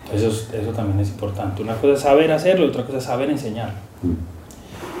 Entonces eso también es importante. Una cosa es saber hacerlo, otra cosa es saber enseñarlo.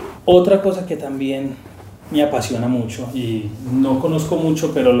 Otra cosa que también me apasiona mucho, y no conozco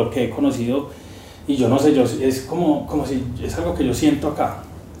mucho, pero lo que he conocido, y yo no sé, es como si es algo que yo siento acá,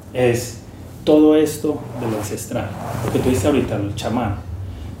 es todo esto de lo ancestral. Lo que tú dijiste ahorita, el chamán.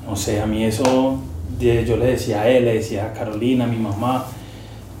 No sé, a mí eso, yo le decía a él, le decía a Carolina, a mi mamá,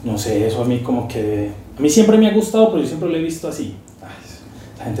 no sé, eso a mí como que, a mí siempre me ha gustado, pero yo siempre lo he visto así. Ay,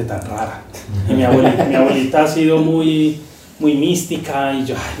 esa gente tan rara. Y mi abuelita ha sido muy mística, y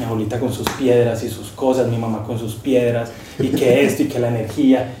yo, ay, mi abuelita con sus piedras y sus cosas, mi mamá con sus piedras, y que esto, y que la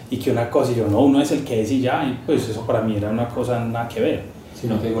energía, y que una cosa, y yo, no, uno es el que es y ya, y pues eso para mí era una cosa nada que ver.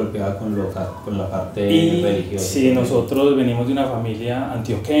 Sino que golpeaba con la parte religiosa. Sí, nosotros venimos de una familia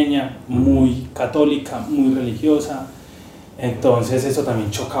antioqueña, muy católica, muy religiosa, entonces eso también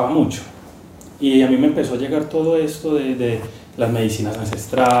chocaba mucho. Y a mí me empezó a llegar todo esto de las medicinas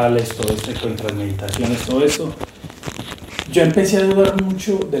ancestrales, todo esto contra las meditaciones, todo eso. Yo empecé a dudar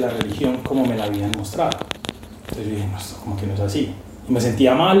mucho de la religión como me la habían mostrado. Entonces yo dije, no, esto como que no es así. Y me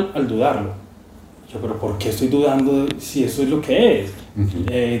sentía mal al dudarlo. Yo, pero ¿por qué estoy dudando si eso es lo que es?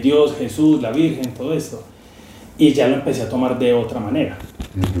 Dios, Jesús, la Virgen, todo esto. Y ya lo empecé a tomar de otra manera.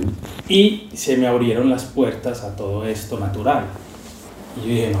 Y se me abrieron las puertas a todo esto natural. Y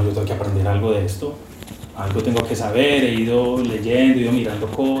yo dije, no, yo tengo que aprender algo de esto. Algo tengo que saber, he ido leyendo, he ido mirando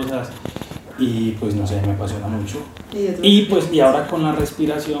cosas. Y pues no sé, me apasiona mucho. Y ahora con la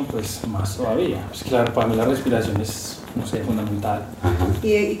respiración, pues más todavía. Pues claro, para mí la respiración es, no sé, fundamental.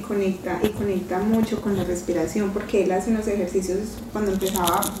 Y conecta mucho con la respiración, porque él hace unos ejercicios. Cuando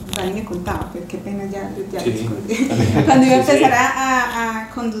empezaba, Dani me contaba, pues qué pena ya sí. Cuando iba a empezar a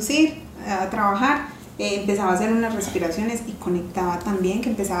conducir, a trabajar, empezaba a hacer unas respiraciones y conectaba también, que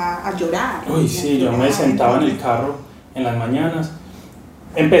empezaba a llorar. Uy, sí, yo me sentaba en el carro en las mañanas.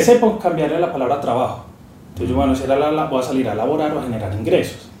 Empecé por cambiarle la palabra trabajo. Entonces, bueno, si voy a salir a laborar o a generar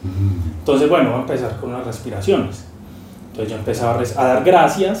ingresos. Entonces, bueno, voy a empezar con unas respiraciones. Entonces yo empezaba a dar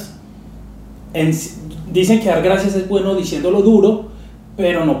gracias. Dicen que dar gracias es bueno diciéndolo duro,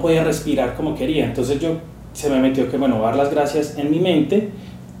 pero no podía respirar como quería. Entonces se me metió que, bueno, voy a dar las gracias en mi mente,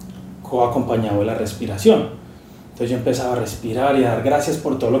 acompañado de la respiración. Entonces yo empezaba a respirar y a dar gracias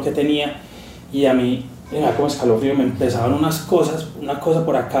por todo lo que tenía. Y a mí, mira, como escalofrío, me empezaban una cosa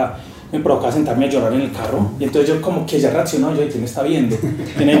por acá, me provocaba sentarme a llorar en el carro, y entonces yo como que ya reaccionaba, yo, ¿quién está viendo?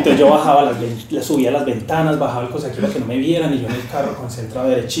 Entonces yo bajaba, subía las ventanas, bajaba el cosa aquí para que no me vieran, y yo en el carro concentrado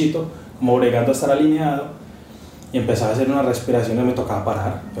derechito, como bregando a estar alineado, y empezaba a hacer una respiración y me tocaba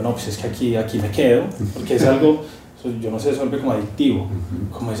parar. Yo, no, pues es que aquí me quedo, porque es algo, yo no sé, se vuelve como adictivo,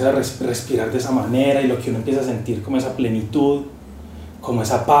 como ese respirar de esa manera, y lo que uno empieza a sentir como esa plenitud, como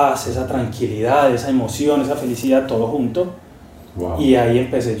esa paz, esa tranquilidad, esa emoción, esa felicidad, todo junto. Wow. Y ahí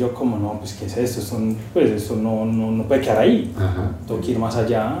empecé yo como, no, pues ¿qué es esto? Esto no puede quedar ahí. Tengo que ir más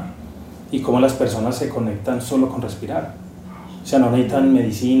allá. Y cómo las personas se conectan solo con respirar. O sea, no necesitan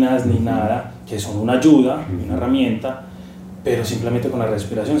medicinas ni nada, que son una ayuda, una herramienta, pero simplemente con la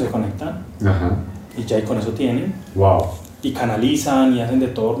respiración se conectan. Y ya, y con eso tienen. Wow. Y canalizan y hacen de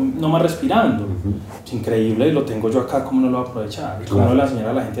todo, nomás respirando. Es increíble, y lo tengo yo acá, ¿cómo no lo voy a aprovechar? Y cómo no le voy a enseñar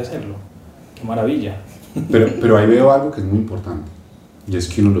a la gente a hacerlo. Qué maravilla. Pero ahí veo algo que es muy importante, y es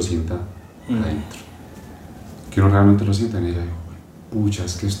que uno lo sienta adentro. Que uno realmente lo sienta en ella. Pucha,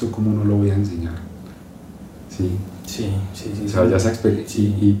 es que esto cómo no lo voy a enseñar. Sí. O sea, ya esa experiencia.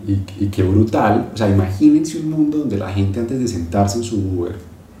 Y qué brutal. O sea, imagínense un mundo donde la gente, antes de sentarse en su Uber,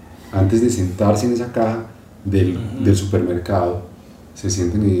 antes de sentarse en esa caja del supermercado, se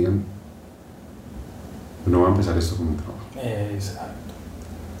sienten y digan, no voy a empezar esto como un trabajo. Exacto.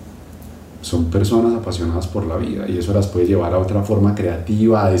 Son personas apasionadas por la vida, y eso las puede llevar a otra forma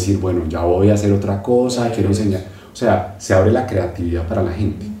creativa, a decir, bueno, ya voy a hacer otra cosa, quiero enseñar. O sea, se abre la creatividad para la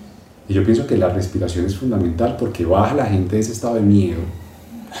gente. Y yo pienso que la respiración es fundamental, porque baja a la gente de ese estado de miedo,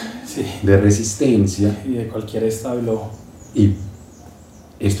 de resistencia. Y de cualquier estado. Y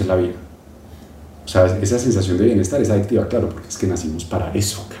esto es la vida. O sea, esa sensación de bienestar es adictiva, claro, porque es que nacimos para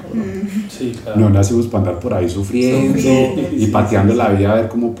eso, cabrón. Sí, claro. No nacimos para andar por ahí sufriendo y pateando la vida a ver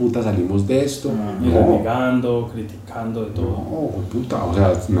cómo puta salimos de esto. Y renegando, criticando, de todo. No, puta, o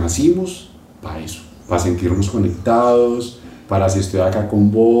sea, nacimos para eso, para sentirnos conectados, para si estoy acá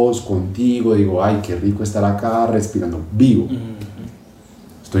con vos, contigo, digo, ay, qué rico estar acá respirando, vivo.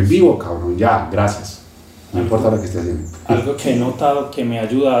 Estoy vivo, cabrón, ya, gracias. No importa lo que esté haciendo. Algo que he notado, que me ha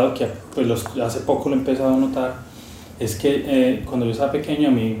ayudado, que pues hace poco lo he empezado a notar, es que cuando yo estaba pequeño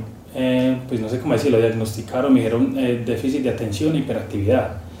a mí, pues no sé cómo decirlo, diagnosticaron, me dijeron déficit de atención e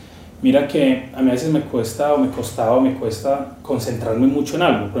hiperactividad. Mira que a mí a veces me cuesta concentrarme mucho en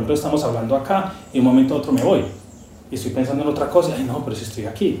algo. Por ejemplo, estamos hablando acá y de un momento a otro me voy y estoy pensando en otra cosa. Ay, no, pero si estoy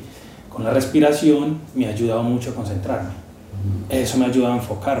aquí. Con la respiración me ha ayudado mucho a concentrarme. Eso me ha ayudado a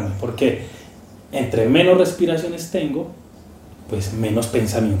enfocarme, porque entre menos respiraciones tengo, pues menos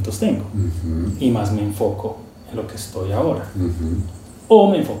pensamientos tengo y más me enfoco en lo que estoy ahora.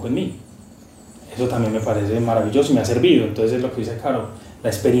 O me enfoco en mí. Eso también me parece maravilloso y me ha servido. Entonces es lo que dice Caro, la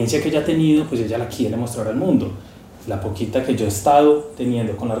experiencia que ella ha tenido, pues ella la quiere mostrar al mundo. La poquita que yo he estado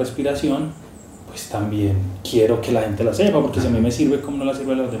teniendo con la respiración, pues también quiero que la gente la sepa, porque si a mí me sirve, ¿cómo no la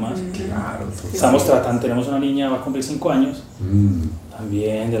sirve a los demás? Claro. Estamos tratando, tenemos una niña, va a cumplir 5 años,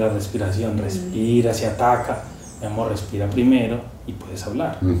 también de la respiración, respira, se ataca, mi amor, respira primero y puedes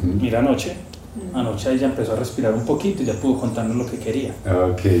hablar. Mira, anoche ella empezó a respirar un poquito y ya pudo contarnos lo que quería.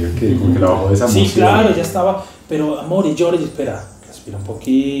 Ok, porque la bajó de esa emoción. Sí, claro, ya estaba, pero amor, y llora y espera, respira un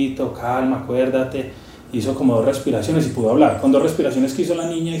poquito, calma, acuérdate. Hizo como 2 respiraciones y pudo hablar. Con 2 respiraciones que hizo la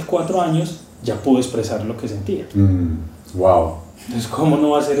niña de 4 años, ya pudo expresar lo que sentía. Wow. Entonces, ¿cómo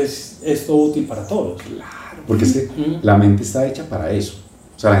no va a ser esto útil para todos? Claro, porque es que la mente está hecha para eso.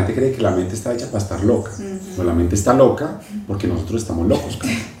 O sea, la gente cree que la mente está hecha para estar loca. Pero la mente está loca porque nosotros estamos locos.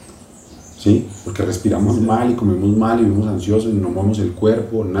 ¿Sí? Porque respiramos mal y comemos mal y vivimos ansiosos y no movemos el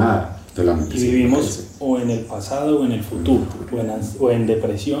cuerpo, nada. Entonces, la mente y vivimos o en el pasado o en el futuro, o en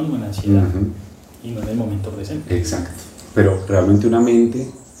depresión o en ansiedad. Y no en el momento presente. Exacto. Pero realmente una mente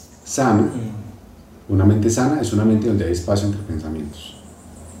sana es una mente donde hay espacio entre pensamientos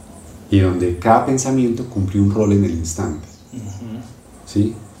y donde cada pensamiento cumple un rol en el instante.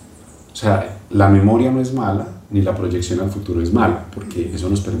 ¿Sí? O sea, la memoria no es mala, ni la proyección al futuro es mala, porque eso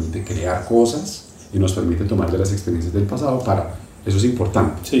nos permite crear cosas y nos permite tomar de las experiencias del pasado para... Eso es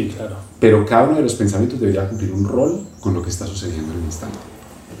importante. Sí, claro. Pero cada uno de los pensamientos debería cumplir un rol con lo que está sucediendo en el instante.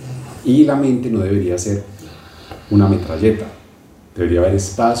 Y la mente no debería ser una metralleta, debería haber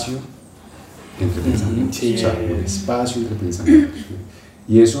espacio entre pensamientos, o sea, un espacio entre pensamientos.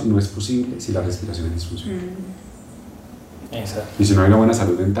 Y eso no es posible si la respiración es disfuncional. Exacto. Y si no hay una buena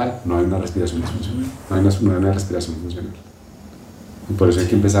salud dental, no hay una respiración disfuncional, no hay una respiración funcional. Y por eso hay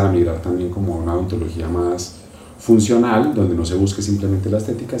que empezar a migrar también como una odontología más funcional, donde no se busque simplemente la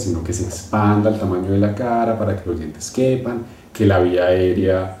estética, sino que se expanda el tamaño de la cara para que los dientes quepan, que la vía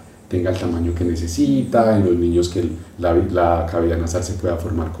aérea tenga el tamaño que necesita, en los niños que la cavidad nasal se pueda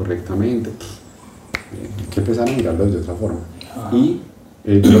formar correctamente. Hay que empezar a mirarlo de otra forma. Y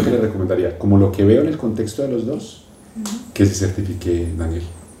yo lo que le recomendaría, como lo que veo en el contexto de los dos, que se certifique Daniel.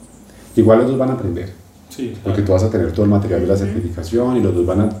 Igual los dos van a aprender, sí, claro. Porque tú vas a tener todo el material de la certificación y los dos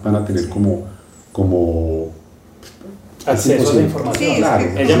van a tener como acceso a la información. Sí, claro.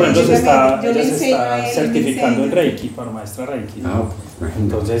 Ella por ejemplo se está certificando en Reiki, para maestra Reiki. Pues,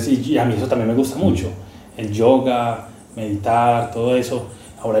 entonces, y a mí eso también me gusta mucho. El yoga, meditar, todo eso.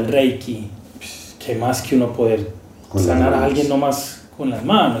 Ahora el Reiki, qué más que uno poder sanar a alguien nomás con las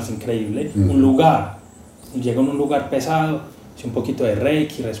manos, increíble. Un lugar, llega a un lugar pesado, hace un poquito de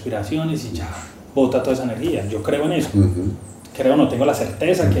Reiki, respiraciones y ya bota toda esa energía. Yo creo en eso. Creo, no tengo la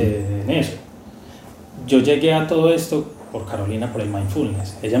certeza que en eso. Yo llegué a todo esto por Carolina, por el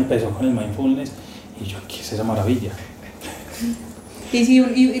mindfulness. Ella empezó con el mindfulness y yo, ¿qué es esa maravilla?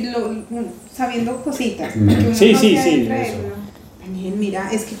 Sabiendo cositas. Sí. Daniel,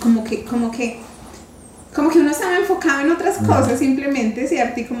 mira, es que como que uno estaba enfocado en otras cosas simplemente,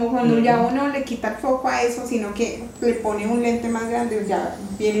 ¿cierto? Y como cuando ya uno le quita el foco a eso, sino que le pone un lente más grande, ya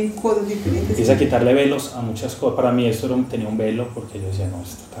vienen cosas diferentes. Empieza a quitarle velos a muchas cosas. Para mí esto tenía un velo porque yo decía, no,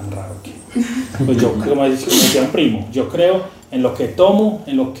 esto es tan raro que... Pues yo, como decía un primo, yo creo en lo que tomo,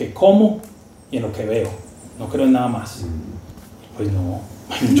 en lo que como y en lo que veo. No creo en nada más. Pues no,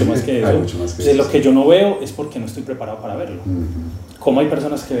 hay mucho más que eso. Entonces, lo que yo no veo es porque no estoy preparado para verlo. Como hay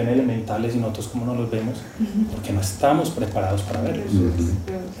personas que ven elementales y nosotros como no los vemos, porque no estamos preparados para verlos.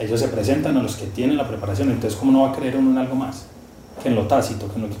 Ellos se presentan a los que tienen la preparación, entonces ¿cómo no va a creer uno en algo más? Que en lo tácito,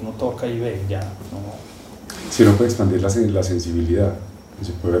 que en lo que uno toca y ve, ya no. Si uno puede expandir la sensibilidad, que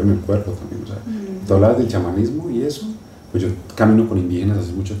se puede ver en el cuerpo también. O sea, tú hablas del chamanismo y eso, pues yo camino con indígenas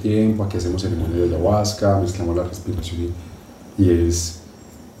hace mucho tiempo, aquí hacemos ceremonia de ayahuasca, mezclamos la respiración y es,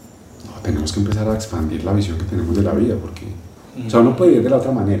 no, tenemos que empezar a expandir la visión que tenemos de la vida, porque, o sea, uno puede vivir de la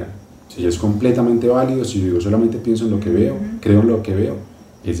otra manera, y es completamente válido. Si yo solamente pienso en lo que veo, creo en lo que veo,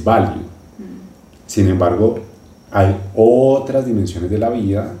 es válido. Sin embargo, hay otras dimensiones de la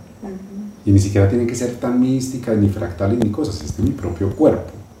vida, y ni siquiera tienen que ser tan místicas, ni fractales, ni cosas, es de mi propio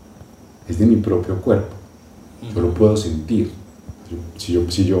cuerpo, es de mi propio cuerpo. Yo lo puedo sentir. Si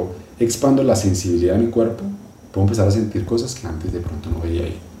yo expando la sensibilidad de mi cuerpo, puedo empezar a sentir cosas que antes de pronto no veía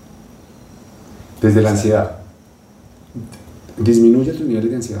ahí. Desde la ansiedad, disminuye tus niveles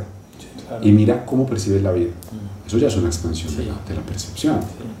de ansiedad, claro, y mira cómo percibes la vida. Eso ya es una expansión de la percepción.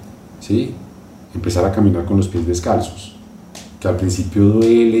 ¿Sí? Empezar a caminar con los pies descalzos, que al principio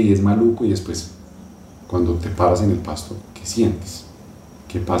duele y es maluco, y después, cuando te paras en el pasto, ¿qué sientes?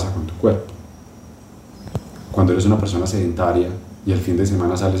 ¿Qué pasa con tu cuerpo? Cuando eres una persona sedentaria y el fin de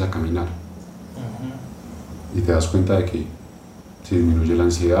semana sales a caminar y te das cuenta de que se disminuye la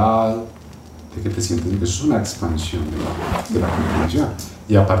ansiedad, de que te sientes, eso es una expansión de la comunicación,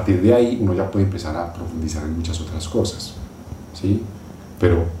 y a partir de ahí uno ya puede empezar a profundizar en muchas otras cosas, ¿sí?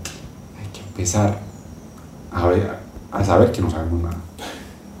 Pero hay que empezar a saber que no sabemos nada.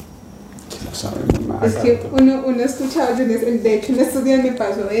 Que no sabemos nada. Es que uno escuchaba, de hecho en estos días me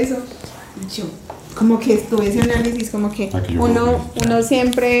pasó eso, yo como que estuve ese análisis, como que uno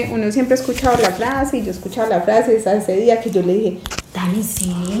siempre ha escuchado la frase, y yo escuchaba la frase ese día que yo le dije, Dani,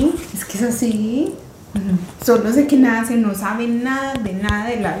 sí, es que es así, solo sé que no sabe nada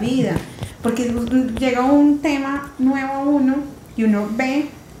de la vida, porque llega un tema nuevo a uno y uno ve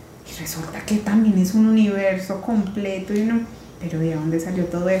y resulta que también es un universo completo, y uno, pero ¿de dónde salió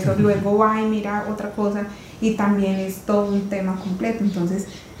todo eso? Luego va y mira otra cosa y también es todo un tema completo. Entonces,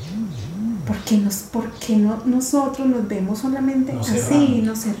 ¿por qué no nosotros nos vemos solamente así,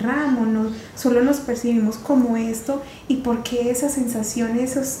 nos cerramos, solo nos percibimos como esto? ¿Y por qué esa sensación,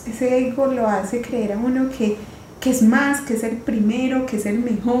 ese ego lo hace creer a uno que es más, que es el primero, que es el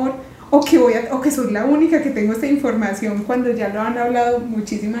mejor, o que soy la única que tengo esta información, cuando ya lo han hablado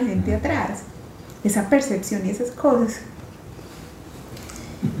muchísima gente atrás? Esa percepción y esas cosas.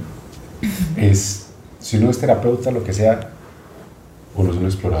 Si uno es terapeuta, lo que sea, uno es un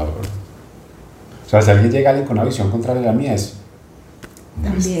explorador. O sea, si alguien llega con una visión contraria a la mía, es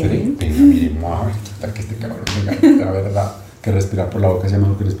también. Miremos a ver qué tal que este cabrón diga la verdad, que respirar por la boca sea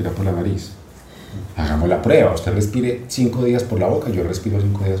mejor que respirar por la nariz. Hagamos la prueba, usted respire 5 días por la boca, yo respiro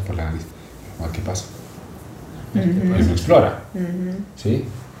 5 días por la nariz. A ver qué pasa. Uno explora. ¿Sí?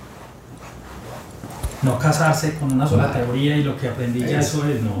 No casarse con una sola teoría y lo que aprendí ya eso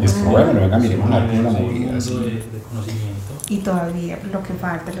es, no. Es bueno, venga, miremos la movida. De conocimiento. Y todavía lo que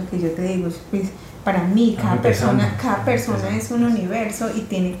falta, lo que yo te digo, pues para mí cada persona es un universo y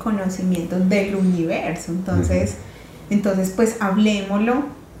tiene conocimientos del universo. Entonces pues hablémoslo.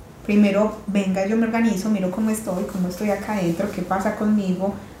 Primero, venga, yo me organizo, miro cómo estoy acá adentro, qué pasa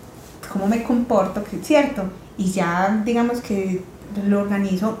conmigo, cómo me comporto, ¿cierto? Y ya digamos que lo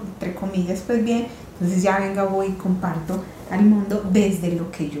organizo, entre comillas, pues bien. Entonces ya venga, voy y comparto al mundo desde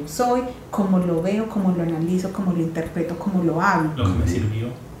lo que yo soy, cómo lo veo, cómo lo analizo, cómo lo interpreto, cómo lo hablo. Lo que me sirvió.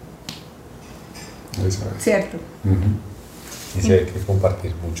 ¿Cierto? Y sí, hay que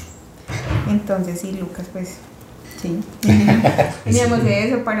compartir mucho. Entonces sí, Lucas, pues sí. Teníamos de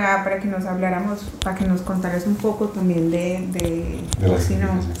eso para que nos habláramos, para que nos contaras un poco también de si no,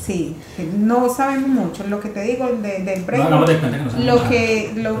 sí, no sabemos mucho, lo que te digo del break,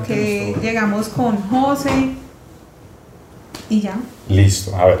 lo que llegamos con José y ya.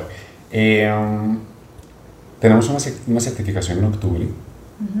 Listo, a ver, tenemos una certificación en octubre.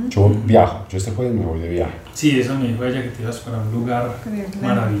 Yo viajo, yo este jueves me voy de viaje. Sí, eso me dijo ella, que te ibas para un lugar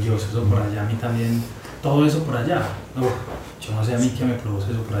maravilloso, eso por allá, a mí también. Todo eso por allá. No, yo no sé a mí qué me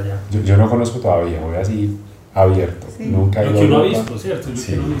produce eso por allá. Yo no conozco todavía, voy así abierto. Sí. Nunca he ido a Europa. Lo que uno ha visto, ¿cierto? Lo sí.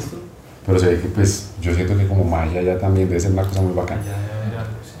 que uno ha visto. Pero se ve que pues yo siento que como magia ya también debe ser una cosa muy bacana. Allá debe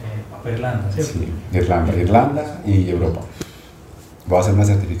haber Irlanda, ¿cierto? Sí, Irlanda y Europa. Voy a hacer unas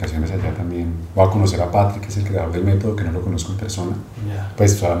certificaciones allá también. Voy a conocer a Patrick, que es el creador del método, que no lo conozco en persona.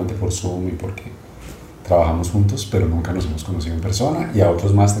 Pues solamente por Zoom y porque trabajamos juntos, pero nunca nos hemos conocido en persona. Y a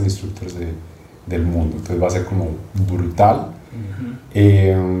otros Master Instructors del mundo, entonces va a ser como brutal.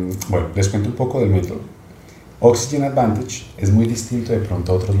 Bueno, les cuento un poco del método. Oxygen Advantage es muy distinto de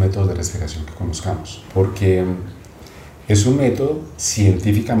pronto a otros métodos de respiración que conozcamos, porque es un método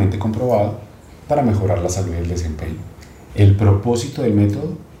científicamente comprobado para mejorar la salud y el desempeño. El propósito del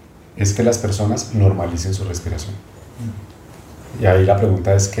método es que las personas normalicen su respiración. Y ahí la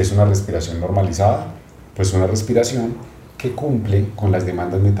pregunta es, ¿qué es una respiración normalizada? Pues una respiración que cumple con las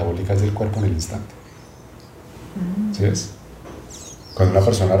demandas metabólicas del cuerpo en el instante. ¿Sí ves? Cuando una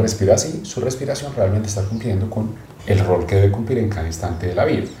persona respira así, su respiración realmente está cumpliendo con el rol que debe cumplir en cada instante de la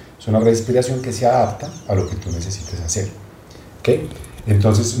vida. Es una respiración que se adapta a lo que tú necesites hacer. ¿Ok?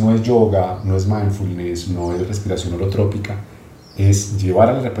 Entonces no es yoga, no es mindfulness, no es respiración holotrópica, es llevar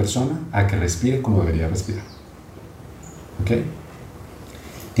a la persona a que respire como debería respirar. ¿Ok?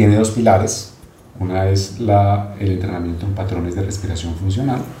 Tiene dos pilares. Una es el entrenamiento en patrones de respiración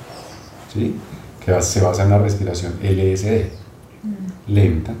funcional, ¿sí? Que se basa en la respiración LSD,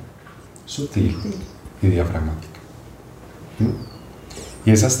 lenta, sutil y diafragmática.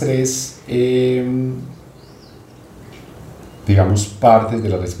 Y esas tres, digamos, partes de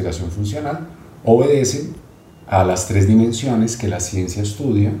la respiración funcional obedecen a las tres dimensiones que la ciencia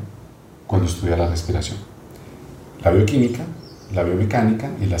estudia cuando estudia la respiración: la bioquímica, la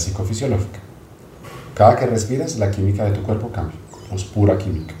biomecánica y la psicofisiológica. Cada que respiras, la química de tu cuerpo cambia, es pura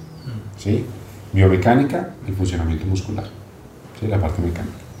química, ¿sí? Biomecánica, el funcionamiento muscular, ¿sí? La parte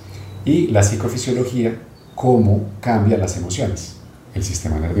mecánica. Y la psicofisiología, cómo cambia las emociones, el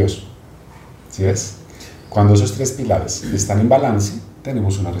sistema nervioso. ¿Sí ves? Cuando esos tres pilares están en balance,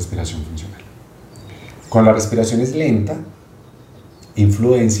 tenemos una respiración funcional. Cuando la respiración es lenta,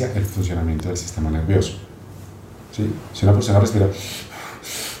 influencia el funcionamiento del sistema nervioso. ¿Sí? Si una persona respira,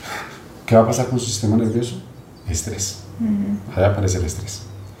 ¿qué va a pasar con su sistema nervioso? Estrés. Ahí aparece el estrés.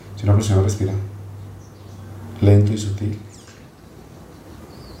 Si una persona respira lento y sutil,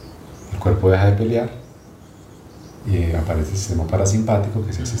 el cuerpo deja de pelear y aparece el sistema parasimpático,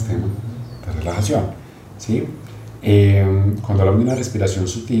 que es el sistema de relajación. ¿Sí? Cuando hablamos de una respiración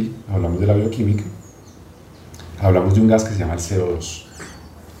sutil, hablamos de la bioquímica, hablamos de un gas que se llama el CO2,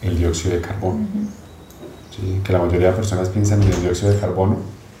 el dióxido de carbono. ¿Sí? Que la mayoría de personas piensan en el dióxido de carbono,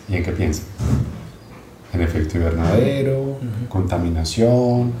 ¿y en qué piensan? En efecto invernadero,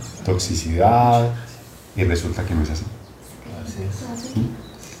 contaminación, toxicidad, y resulta que no es así. ¿Sí?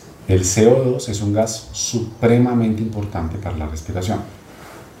 El CO2 es un gas supremamente importante para la respiración.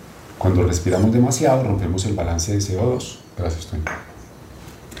 Cuando respiramos demasiado, rompemos el balance de CO2. Gracias, Tony.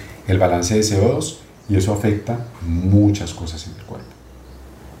 El balance de CO2, y eso afecta muchas cosas en el cuerpo.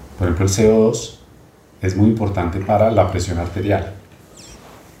 Por ejemplo, el CO2 es muy importante para la presión arterial.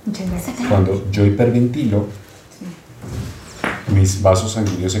 Cuando yo hiperventilo, mis vasos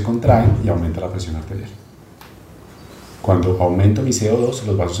sanguíneos se contraen y aumenta la presión arterial. Cuando aumento mi CO2,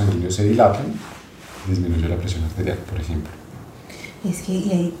 los vasos sanguíneos se dilatan, disminuye la presión arterial, por ejemplo. Es que,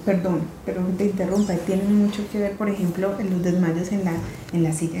 y ahí, perdón, pero te interrumpa, tiene mucho que ver, por ejemplo, en los desmayos en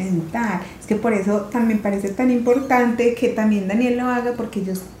la silla dental. Es que por eso también parece tan importante que también Daniel lo haga, porque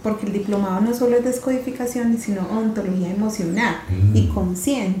el diplomado no solo es descodificación, sino odontología emocional y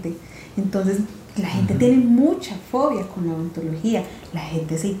consciente. Entonces, la gente tiene mucha fobia con la odontología, la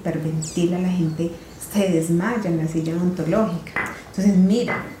gente se hiperventila, la gente se desmaya en la silla odontológica. Entonces,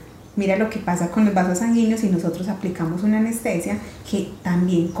 mira lo que pasa con los vasos sanguíneos, y nosotros aplicamos una anestesia que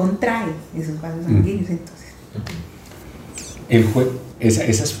también contrae esos vasos sanguíneos.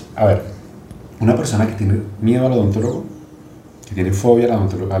 Entonces, a ver, una persona que tiene miedo al odontólogo, que tiene fobia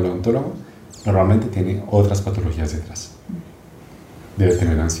al odontólogo, normalmente tiene otras patologías detrás. Debe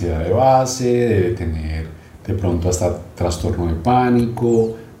tener ansiedad de base, debe tener de pronto hasta trastorno de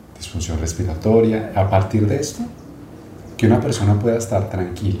pánico, disfunción respiratoria. A partir de esto, que una persona pueda estar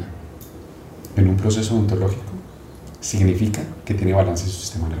tranquila en un proceso odontológico significa que tiene balance en su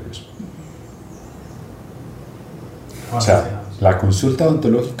sistema nervioso. O sea, la consulta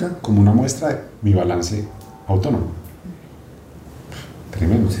odontológica como una muestra de mi balance autónomo.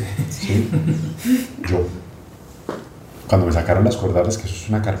 Tremendo. ¿Sí? Yo, cuando me sacaron las cordales, que eso es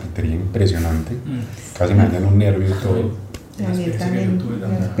una carpintería impresionante, casi me dañan un nervio y todo.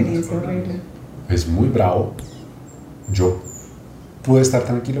 Una experiencia horrible. Es muy bravo. Yo pude estar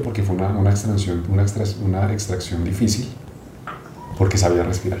tranquilo porque fue una extracción difícil, porque sabía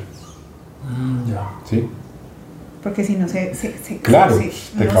respirar. ¿Sí? Porque si no claro,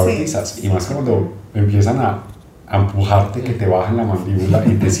 te caotizas. Y más cuando empiezan a empujarte, que te bajan la mandíbula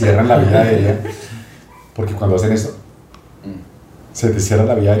y te cierran la vía aérea, porque cuando hacen esto, se te cierra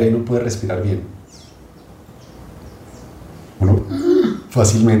la vía aérea y no puedes respirar bien. Uno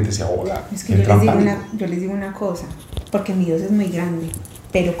fácilmente se ahoga. Es que yo les digo una cosa, porque mi Dios es muy grande,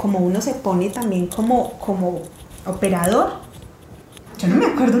 pero como uno se pone también como operador, yo no me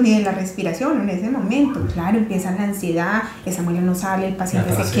acuerdo ni de la respiración en ese momento. Claro, empieza la ansiedad, esa muela no sale, el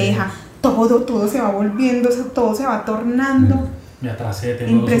paciente se queja, todo se va volviendo, todo se va tornando. Me atrasé,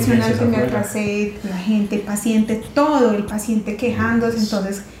 tengo impresionante, me atrasé, la gente, el paciente, todo el paciente quejándose.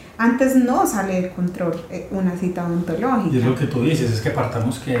 Entonces antes no sale de control una cita odontológica. Y es lo que tú dices, es que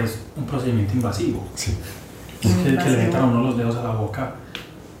partamos que es un procedimiento invasivo. Sí. Que le metan a uno los dedos a la boca,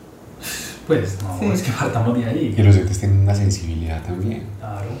 pues no, sí. Es que partamos de ahí. Y los dientes tienen una sensibilidad también.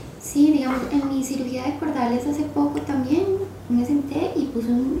 Claro. Sí, digamos, en mi cirugía de cordales hace poco también me senté y puse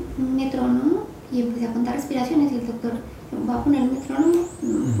un metrónomo y empecé a contar respiraciones y el doctor, voy a poner un metrónomo,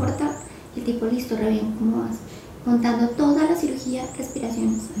 no importa, y el tipo, listo, re bien, ¿cómo vas? Contando toda la cirugía,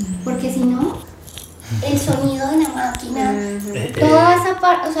 respiraciones, porque si no, el sonido de la máquina, toda esa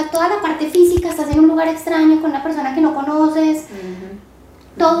parte, o sea, toda la parte física, estás en un lugar extraño con una persona que no conoces,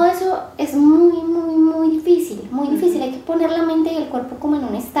 todo eso es muy difícil, hay que poner la mente y el cuerpo como en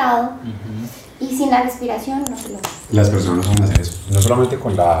un estado, y sin la respiración no se logra. Las personas van a hacer eso, no solamente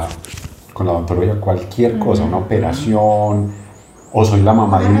con la odontología, cualquier cosa, una operación, o soy la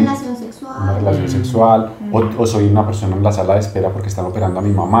mamá de una relación sexual, o soy una persona en la sala de espera porque están operando a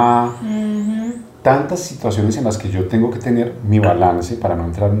mi mamá. Tantas situaciones en las que yo tengo que tener mi balance para no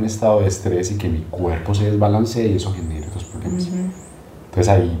entrar en un estado de estrés y que mi cuerpo se desbalancee y eso genere otros problemas. Entonces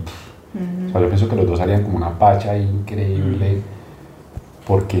ahí, o sea, yo pienso que los dos harían como una pacha increíble,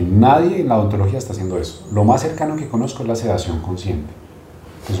 porque nadie en la odontología está haciendo eso. Lo más cercano que conozco es la sedación consciente,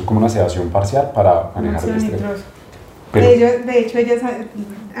 que es como una sedación parcial para manejar el estrés. Pero, de hecho, ella es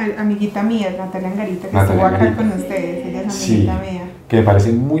amiguita mía, Natalia Angarita, que estuvo acá con ustedes, ella es amiguita mía. Que me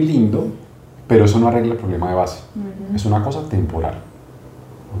parece muy lindo, pero eso no arregla el problema de base. Es una cosa temporal.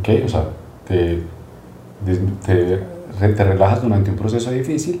 ¿Ok? O sea, te relajas durante un proceso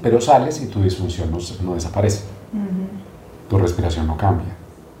difícil, pero sales y tu disfunción no desaparece. Tu respiración no cambia.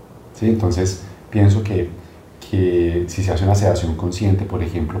 ¿Sí? Entonces, pienso que si se hace una sedación consciente, por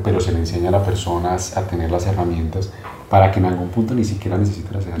ejemplo, pero se le enseña a la persona a tener las herramientas para que en algún punto ni siquiera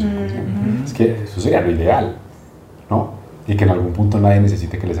necesite la sedación consciente. Es que eso sería lo ideal, ¿no? Y que en algún punto nadie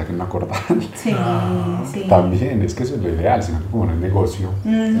necesite que le saquen una cordal. Sí. También, es que eso es lo ideal, sino que como no es negocio,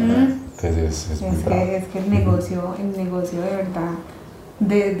 entonces es muy bravo. Es que el negocio de verdad,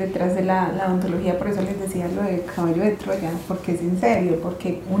 detrás de la odontología, por eso les decía lo del caballo de Troya, porque es en serio,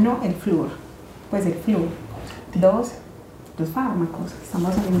 porque uno, el flúor, dos, los fármacos,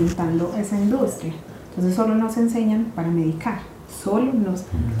 estamos alimentando esa industria, entonces solo nos enseñan para medicar,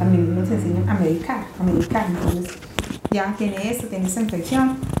 también nos enseñan a medicar, entonces ya tiene esto, tiene esta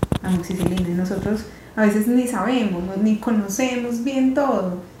infección, amoxicilina, y nosotros a veces ni sabemos, ni conocemos bien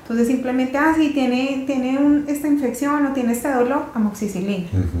todo, entonces simplemente, sí, tiene esta infección o tiene este dolor, amoxicilina,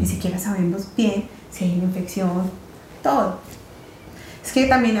 ni siquiera sabemos bien si hay una infección, todo. Es que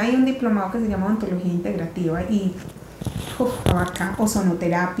también hay un diplomado que se llama odontología integrativa y abarca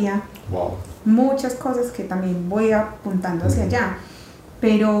ozonoterapia, muchas cosas que también voy apuntando hacia allá,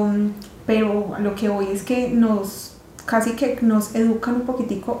 pero lo que voy es que casi que nos educan un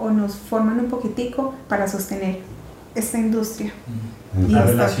poquitico o nos forman un poquitico para sostener esta industria y la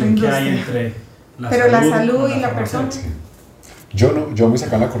esta relación que hay entre la salud y la persona. Sí. Yo me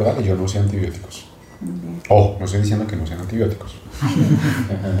sacan la cordal y yo no usé antibióticos. No estoy diciendo que no sean antibióticos.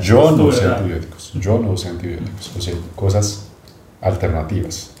 Yo no usé antibióticos, usé cosas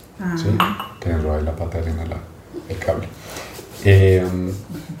alternativas, ¿sí? Que me enrollé la pata de el cable.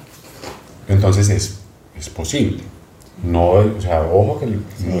 Entonces es posible. No, o sea, ojo que no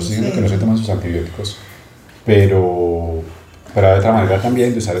estoy diciendo que no se toman sus antibióticos, pero de otra manera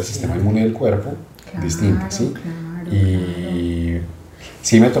también de usar el sistema inmune del cuerpo distinto, ¿sí? Y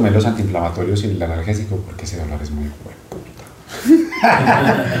sí me tomé los antiinflamatorios y el analgésico porque ese dolor es muy fuerte.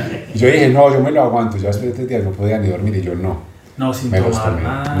 Y yo dije, no, yo me lo aguanto, ya después de 3 días no podía ni dormir y yo no, sin me los tomar tomé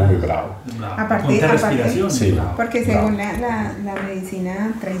nada. muy bravo. Aparte, respiración. Sí, porque según la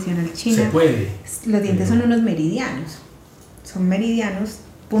medicina tradicional china, se puede. Los dientes son unos meridianos,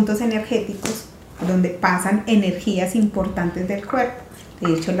 puntos energéticos donde pasan energías importantes del cuerpo.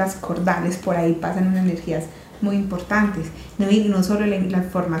 De hecho, las cordales por ahí pasan unas energías muy importantes, y no solo la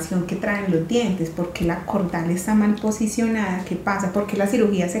formación que traen los dientes, porque la cordal está mal posicionada. ¿Qué pasa? Porque las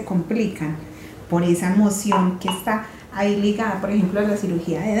cirugías se complican por esa emoción que está ahí ligada. Por ejemplo, la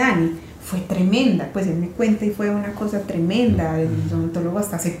cirugía de Dani fue tremenda, pues él me cuenta y fue una cosa tremenda, el odontólogo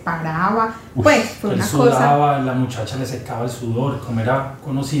hasta se paraba, pues fue una cosa. La muchacha le secaba el sudor, como era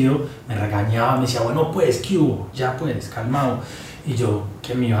conocido, me regañaba, me decía, bueno pues, ¿qué hubo? Ya pues, calmado. Y yo,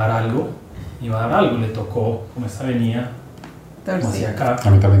 que me iba a dar algo, le tocó, como esta venía, como hacia acá. A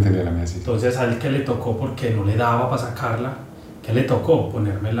mí también tenía la mía así. Entonces a él que le tocó, porque no le daba para sacarla, ¿qué le tocó?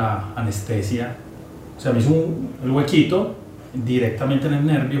 Ponerme la anestesia, o sea, me hizo el huequito directamente en el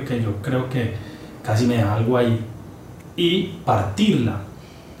nervio, que yo creo que casi me da algo ahí, y partirla,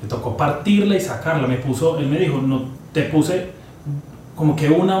 le tocó partirla y sacarla. Él me dijo, no, te puse como que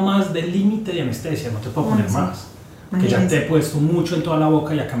una más del límite de anestesia, no te puedo poner más. Que ya te he puesto mucho en toda la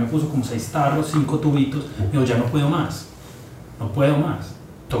boca y acá me puso como 6 tarros, 5 tubitos. Digo, ya no puedo más, no puedo más.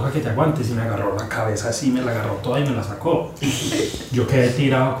 Toca que te aguantes. Y me agarró la cabeza así, me la agarró toda y me la sacó. Yo quedé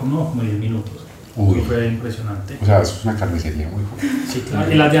tirado como 10 minutos. Uy. Fue impresionante. O sea, eso es una carnicería muy fuerte. Sí,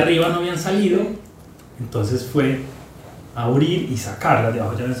 claro. Y las de arriba no habían salido, entonces fue abrir y sacar, las de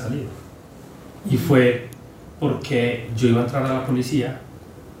abajo ya habían salido. Y fue porque yo iba a entrar a la policía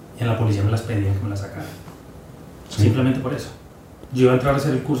y en la policía me las pedían que me las sacara. Sí. Simplemente por eso. Yo iba a entrar a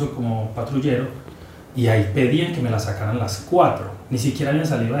hacer el curso como patrullero y ahí pedían que me las sacaran las 4. Ni siquiera habían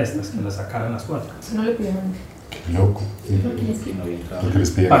salido a estas, que me las sacaran las 4. Eso no le pidieron. Qué loco. Porque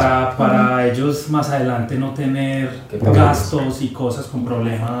les piden Para ellos más adelante no tener gastos y cosas con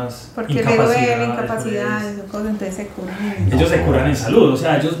problemas. Porque luego ven incapacidades o cosas, entonces se curan. Ellos se curan en salud, o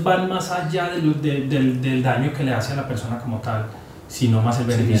sea, ellos van más allá del daño que le hace a la persona como tal, sino más el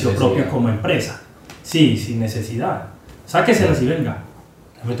beneficio propio como empresa. Sí, sin necesidad. Sáqueselas y venga.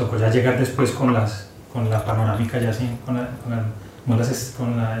 Me tocó ya llegar después con la panorámica ya así,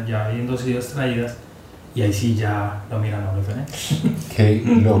 ya viendo sido traídas, y ahí sí ya lo miran a diferente. Qué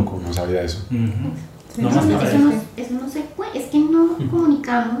loco, no sabía eso. Sí, no, eso no se puede, es que no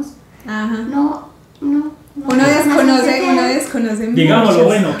comunicamos. Ajá. No, uno desconoce Digámoslo, muchos.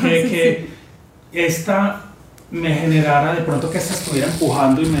 bueno, que esta me generara de pronto que esta estuviera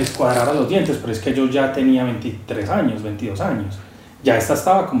empujando y me descuadrara los dientes, pero es que yo ya tenía 23 años, 22 años. Ya esta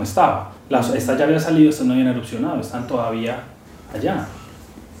estaba como estaba. Esta ya había salido, estas no habían erupcionado, están todavía allá.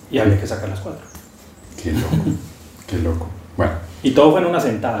 Y había que sacar las 4. Qué loco, qué loco. Bueno. Y todo fue en una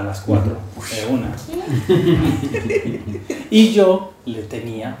sentada, las 4, de una. Y yo le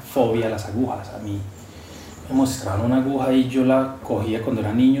tenía fobia a las agujas. A mí me mostraron una aguja y yo la cogía cuando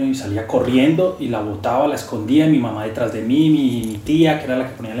era niño y salía corriendo y la botaba, la escondía, mi mamá detrás de mí, mi tía, que era la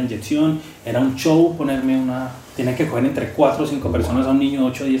que ponía la inyección. Era un show ponerme una... Tienen que coger entre 4 o 5 personas a un niño de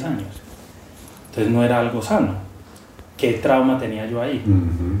 8 o 10 años. Entonces no era algo sano. ¿Qué trauma tenía yo ahí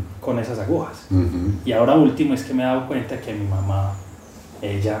con esas agujas? Y ahora último es que me he dado cuenta que mi mamá,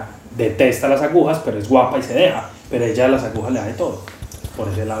 ella detesta las agujas, pero es guapa y se deja, pero ella a las agujas le da de todo. Por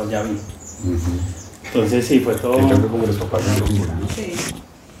ese lado ya vi. Entonces sí, fue todo... Como los papás de los niños, ¿no? Sí.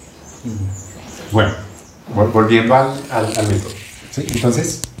 Bueno, volviendo al método. ¿Sí?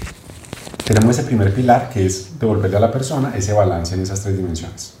 Entonces, tenemos ese primer pilar que es devolverle a la persona ese balance en esas 3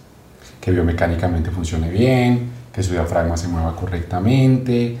 dimensiones. Que biomecánicamente funcione bien, que su diafragma se mueva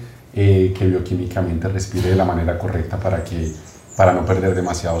correctamente, que bioquímicamente respire de la manera correcta para no perder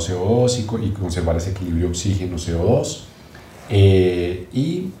demasiado CO2 y conservar ese equilibrio oxígeno-CO2.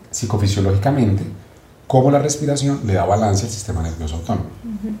 Y psicofisiológicamente, cómo la respiración le da balance al sistema nervioso autónomo,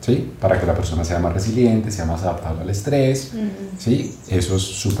 ¿sí? Para que la persona sea más resiliente, sea más adaptable al estrés, ¿sí? Eso es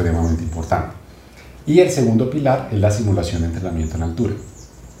supremamente importante. Y el segundo pilar es la simulación de entrenamiento en altura.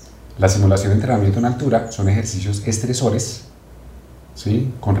 La simulación de entrenamiento en altura son ejercicios estresores,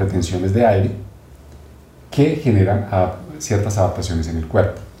 ¿sí? Con retenciones de aire que generan ciertas adaptaciones en el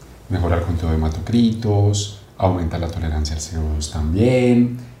cuerpo. Mejora el conteo de hematocritos, aumenta la tolerancia al CO2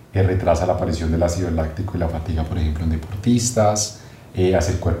 también, retrasa la aparición del ácido láctico y la fatiga, por ejemplo, en deportistas,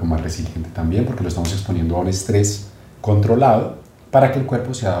 hace el cuerpo más resiliente también porque lo estamos exponiendo a un estrés controlado para que el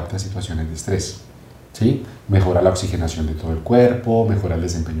cuerpo se adapte a situaciones de estrés. ¿Sí? Mejora la oxigenación de todo el cuerpo, mejora el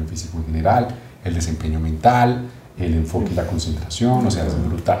desempeño físico en general, el desempeño mental, el enfoque y la concentración, o sea, es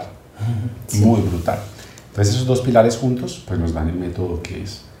brutal, muy brutal. Entonces esos 2 pilares juntos pues nos dan el método que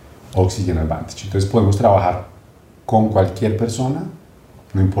es Oxygen Advantage. Entonces podemos trabajar con cualquier persona,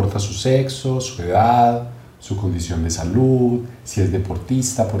 no importa su sexo, su edad, su condición de salud, si es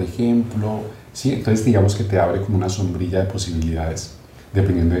deportista, por ejemplo, ¿sí? Entonces digamos que te abre como una sombrilla de posibilidades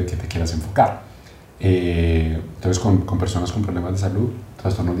dependiendo de qué te quieras enfocar. Entonces con personas con problemas de salud,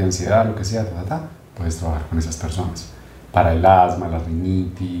 trastornos de ansiedad, lo que sea, puedes trabajar con esas personas. Para el asma, la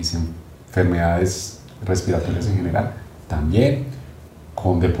rinitis, enfermedades respiratorias en general, también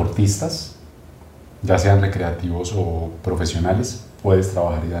con deportistas, ya sean recreativos o profesionales, puedes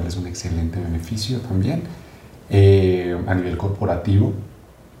trabajar y darles un excelente beneficio también. A nivel corporativo,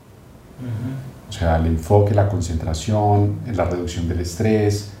 o sea, el enfoque, la concentración, la reducción del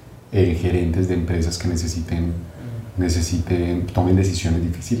estrés, gerentes de empresas que tomen decisiones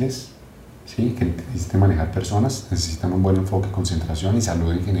difíciles, ¿sí? Que necesiten manejar personas, necesitan un buen enfoque, concentración y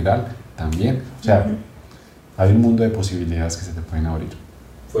salud en general también. O sea, hay un mundo de posibilidades que se te pueden abrir.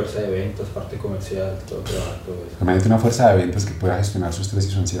 Fuerza de ventas, parte comercial, todo eso. Imagínate una fuerza de ventas que pueda gestionar su estrés y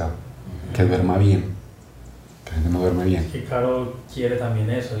su ansiedad, que duerma bien, La gente no duerme bien. Que Caro quiere también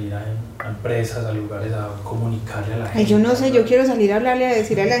eso, ir a empresas, a lugares, a comunicarle a la gente. Ay, yo no sé, yo quiero salir a hablarle, a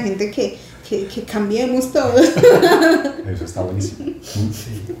decirle a la gente que cambiemos todo. Eso está buenísimo.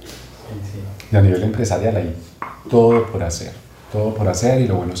 Sí. Y a nivel empresarial hay todo por hacer. Todo por hacer, y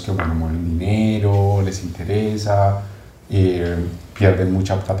lo bueno es que bueno, mueven dinero, les interesa, pierden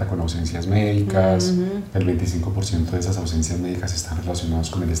mucha plata con ausencias médicas. El 25% de esas ausencias médicas están relacionadas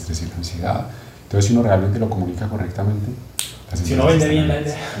con el estrés y la ansiedad. Entonces, si uno realmente lo comunica correctamente, si uno vende bien la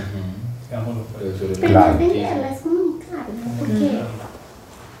idea, digámoslo. Pero claro. no es venderla, es comunicarla, porque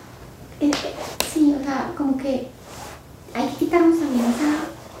sí, o sea, como que hay que quitarnos también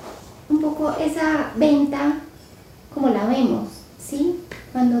un poco esa venta como la vemos, ¿sí?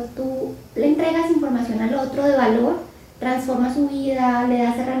 Cuando tú le entregas información al otro de valor, transforma su vida, le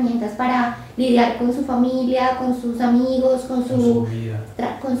das herramientas para lidiar con su familia, con sus amigos, con su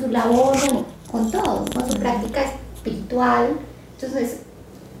labor, con todo, con su práctica espiritual. Entonces,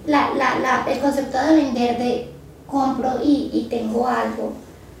 el concepto de vender, de compro y tengo algo,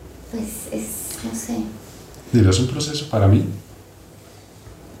 pues es, no sé. Y es un proceso para mí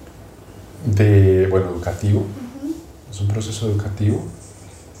educativo. Es un proceso educativo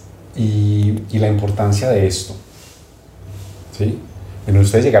y la importancia de esto. ¿Sí? Bueno,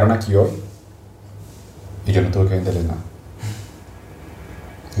 ustedes llegaron aquí hoy y yo no tuve que venderles nada.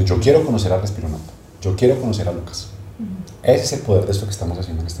 Yo quiero conocer a Respiración, yo quiero conocer a Lucas. Ese es el poder de esto que estamos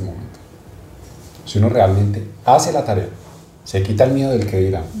haciendo en este momento. Si uno realmente hace la tarea, se quita el miedo del que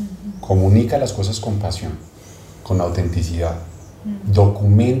dirán, comunica las cosas con pasión, con autenticidad,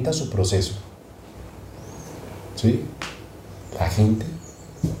 documenta su proceso, ¿sí? La gente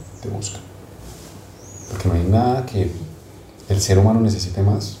te busca. Porque no hay nada que el ser humano necesite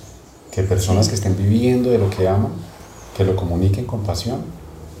más que personas que estén viviendo de lo que aman, que lo comuniquen con pasión,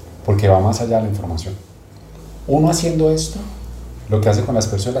 porque va más allá de la información. Uno haciendo esto, lo que hace con las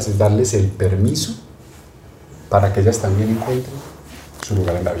personas es darles el permiso para que ellas también encuentren su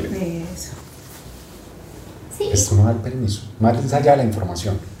lugar en la vida. Eso. Sí. Esto no da el permiso, más allá de la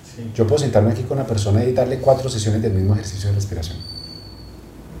información. Sí. Yo puedo sentarme aquí con una persona y darle 4 sesiones del mismo ejercicio de respiración.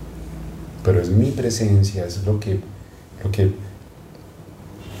 Pero es mi presencia, es lo que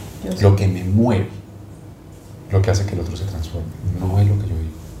me mueve, lo que hace que el otro se transforme. No es lo que yo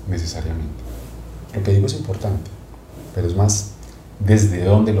digo, necesariamente. Lo que digo es importante, pero es más desde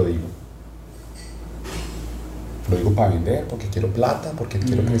dónde lo digo. Lo digo para vender, porque quiero plata, porque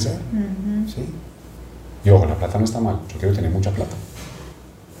quiero crecer. ¿Sí? Y ojo, la plata no está mal, yo quiero tener mucha plata.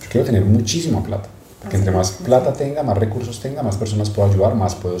 Yo quiero tener muchísima plata. Porque entre más plata tenga, más recursos tenga, más personas puedo ayudar,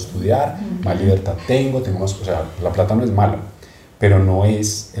 más puedo estudiar, más libertad tengo más, o sea, la plata no es mala, pero no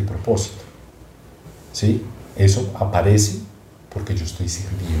es el propósito. ¿Sí? Eso aparece porque yo estoy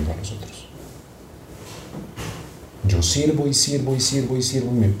sirviendo a los otros. Yo sirvo y sirvo y sirvo y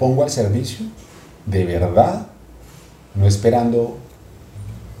sirvo y me pongo al servicio de verdad, no esperando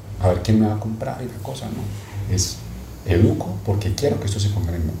a ver quién me va a comprar y la cosa, no. Es educo porque quiero que esto se ponga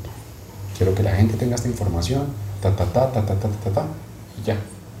en el mundo. Quiero que la gente tenga esta información, y ya.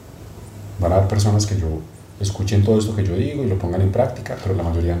 Van a haber personas que yo escuchen todo esto que yo digo y lo pongan en práctica, pero la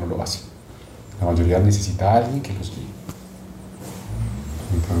mayoría no lo hace. La mayoría necesita a alguien que los guíe.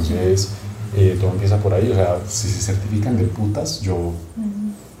 Entonces, todo empieza por ahí. O sea, si se certifican de putas, yo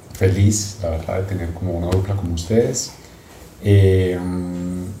feliz, la verdad, de tener como una dupla como ustedes.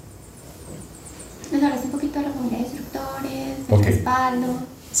 Nos hablas un poquito de la comunidad de instructores, del Okay. respaldo.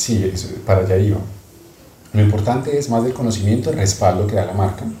 Sí, para allá iba. Lo importante es más del conocimiento, el respaldo que da la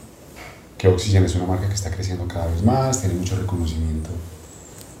marca, que Oxygen es una marca que está creciendo cada vez más, tiene mucho reconocimiento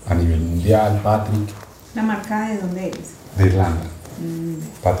a nivel mundial. Patrick, ¿La marca de dónde es? de Irlanda.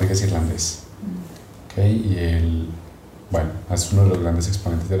 Patrick es irlandés. Okay, y él, bueno, es uno de los grandes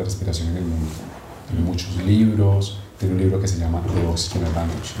exponentes de la respiración en el mundo. Tiene muchos libros, tiene un libro que se llama The Oxygen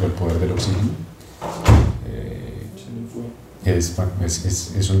Advantage, o El Poder del Oxígeno.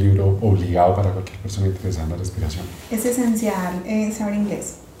 Es un libro obligado para cualquier persona interesada en la respiración. ¿Es esencial saber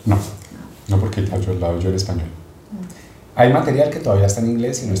inglés? No, porque yo el español. Hay material que todavía está en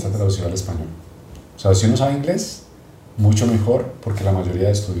inglés y no está traducido al español. O sea, si uno sabe inglés, mucho mejor, porque la mayoría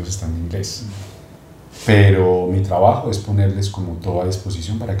de estudios están en inglés. Pero mi trabajo es ponerles como todo a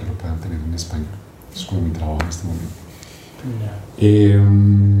disposición para que lo puedan tener en español. Es como mi trabajo en este momento.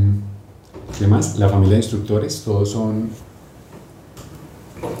 ¿Qué más? La familia de instructores, todos son...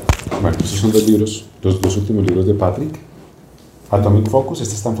 Bueno, estos son 2 libros, los 2 últimos libros de Patrick. Atomic Focus,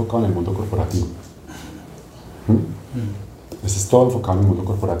 este está enfocado en el mundo corporativo. Este es todo enfocado en el mundo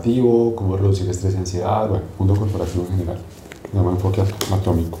corporativo, cómo reducir estrés y ansiedad, bueno, mundo corporativo en general. Se llama enfoque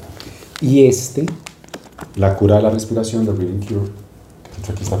atómico. Y este La cura de la respiración, de Breathing Cure,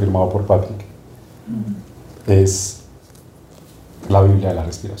 que aquí está firmado por Patrick, es la Biblia de la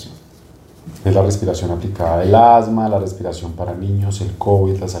respiración. Es la respiración aplicada al asma, la respiración para niños, el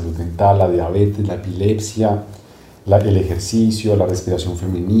COVID, la salud dental, la diabetes, la epilepsia, el ejercicio, la respiración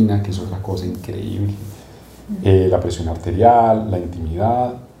femenina, que es otra cosa increíble, la presión arterial, la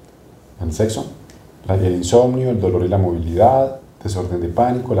intimidad, el sexo, el insomnio, el dolor y la movilidad, desorden de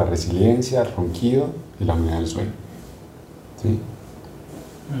pánico, la resiliencia, el ronquido y la unidad del sueño. ¿Sí?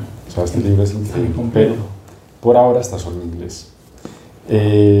 O sea, este libro es increíble, pero por ahora está solo en inglés.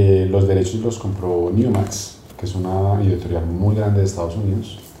 Los derechos los compró Nuevas, que es una editorial muy grande de Estados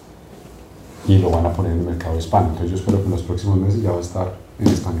Unidos, y lo van a poner en el mercado hispano. Entonces yo espero que en los próximos meses ya va a estar en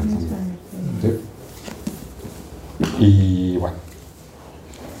español también. ¿Sí? Y bueno,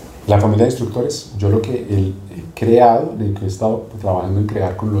 la familia de instructores, yo lo que he creado, de que he estado trabajando en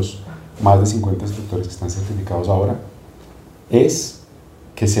crear con los más de 50 instructores que están certificados ahora, es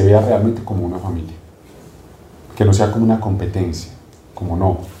que se vea realmente como una familia, que no sea como una competencia, como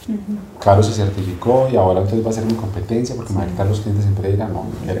no. Carlos se certificó y ahora entonces va a ser mi competencia porque me va a quitar los clientes en Pereira. No,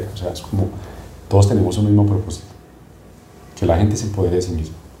 o sea, es como todos tenemos un mismo propósito, que la gente se empodere de sí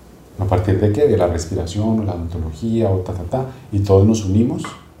misma. ¿A partir de qué? De la respiración o la odontología o y todos nos unimos,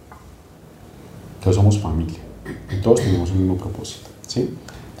 todos somos familia y todos tenemos un mismo propósito, ¿sí?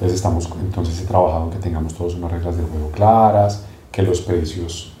 Entonces he trabajado en que tengamos todos unas reglas del juego claras, que los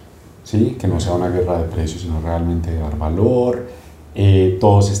precios, ¿sí? Que no sea una guerra de precios, sino realmente dar valor.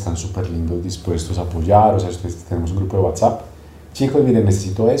 Todos están súper lindos, dispuestos a apoyar. O sea, tenemos un grupo de WhatsApp. Chicos, miren,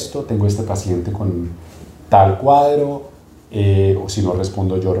 necesito esto, tengo este paciente con tal cuadro, o si no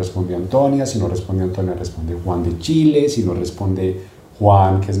respondo yo, responde Antonia, si no responde Antonia, responde Juan de Chile, si no responde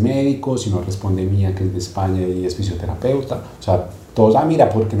Juan, que es médico, si no responde Mía, que es de España y es fisioterapeuta. O sea, todos, mira,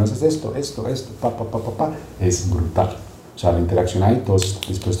 ¿por qué no haces esto? Es brutal. O sea, la interacción ahí, todos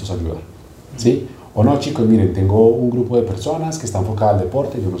dispuestos a ayudar, ¿sí? O no, chicos, miren, tengo un grupo de personas que está enfocada al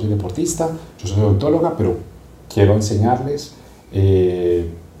deporte, yo no soy deportista, yo soy odontóloga, pero quiero enseñarles ¿Qué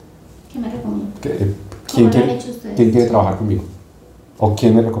me recomiendan? ¿Quién quiere trabajar conmigo? ¿O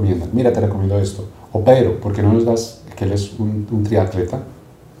quién me recomienda? Mira, te recomiendo esto. O Pedro, ¿por qué no nos das, que él es un triatleta?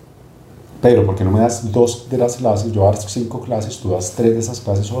 Pedro, ¿por qué no me das 2 de las clases? Yo dar 5 clases, tú das 3 de esas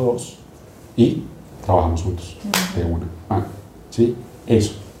clases o 2 y trabajamos juntos de una. ¿Sí?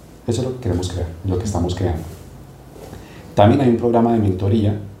 Eso es lo que queremos crear, lo que estamos creando. También hay un programa de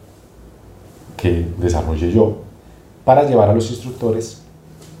mentoría que desarrollé yo para llevar a los instructores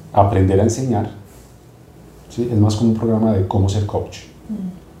a aprender a enseñar. ¿Sí? Es más como un programa de cómo ser coach,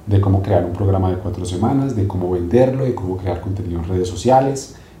 de cómo crear un programa de 4 semanas, de cómo venderlo, de cómo crear contenido en redes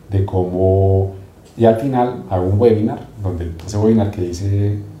sociales, de cómo... Y al final hago un webinar, donde ese webinar que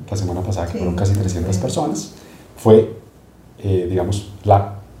hice la semana pasada, que fueron casi 300 personas, fue, digamos,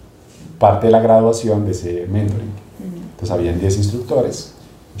 la parte de la graduación de ese mentoring. Entonces habían 10 instructores,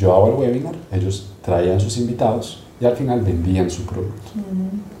 yo daba el webinar, ellos traían sus invitados y al final vendían su producto,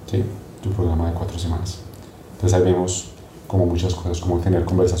 ¿sí? Su programa de 4 semanas. Entonces ahí vemos como muchas cosas, cómo tener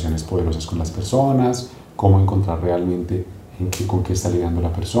conversaciones poderosas con las personas, cómo encontrar realmente con qué está lidiando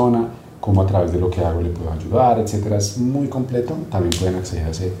la persona, cómo a través de lo que hago le puedo ayudar, etc. Es muy completo. También pueden acceder a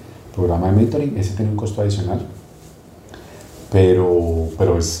ese programa de mentoring. Ese tiene un costo adicional, pero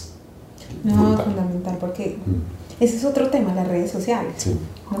es brutal. Fundamental, porque ese es otro tema, las redes sociales. Sí.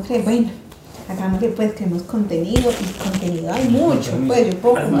 No creo, bueno, hagámosle pues, creemos contenido, y contenido hay mucho, pues yo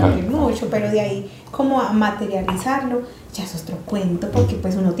puedo compartir mucho, pero de ahí como a materializarlo ya es otro cuento, porque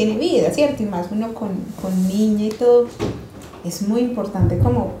pues uno tiene vida, ¿cierto? Y más uno con niña y todo. Es muy importante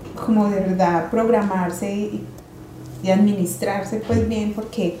como de verdad programarse y administrarse pues bien,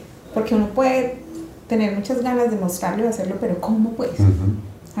 porque uno puede tener muchas ganas de mostrarlo y hacerlo, pero ¿cómo pues?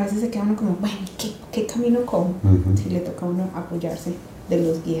 A veces se queda uno como, bueno, ¿qué camino cojo? Si le toca a uno apoyarse de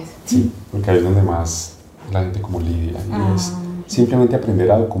los guías. Sí, porque ahí es donde más la gente como lidia, y es simplemente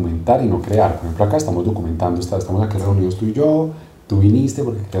aprender a documentar y no crear. Por ejemplo, acá estamos documentando, estamos aquí reunidos tú y yo, tú viniste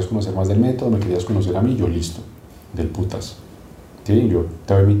porque querías conocer más del método, me querías conocer a mí, yo listo, del putas. ¿Sí? Yo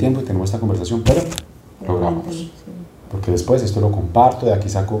te doy mi tiempo y tenemos esta conversación, pero logramos. Porque después esto lo comparto, de aquí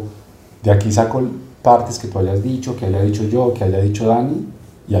saco partes que tú hayas dicho, que haya dicho yo, que haya dicho Dani,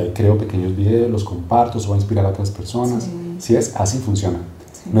 y ahí creo pequeños videos, los comparto, eso va a inspirar a otras personas. Sí, así funciona.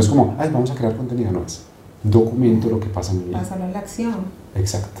 No es como, vamos a crear contenido, no es. Documento lo que pasa en mi vida. Pásalo a la acción.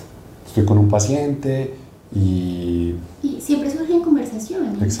 Exacto. Estoy con un paciente y siempre surgen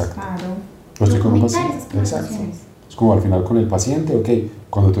conversaciones. Exacto. Claro. Estoy con un paciente. Esas conversaciones. Exacto. Es como al final con el paciente, ok,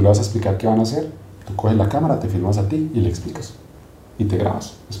 cuando tú le vas a explicar qué van a hacer, tú coges la cámara, te filmas a ti y le explicas. Y te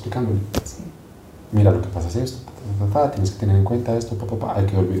grabas explicándole. Sí. mira, lo que pasa es esto, tienes que tener en cuenta esto, hay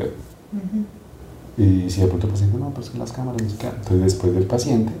que olvidar. Y si de pronto el paciente, no, pues que las cámaras, entonces después del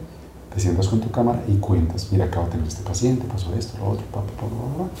paciente, te sientas con tu cámara y cuentas, mira, acabo de tener este paciente, pasó esto, lo otro,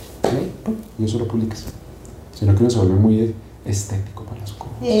 y eso lo publicas. Sino que uno se vuelve muy estético para las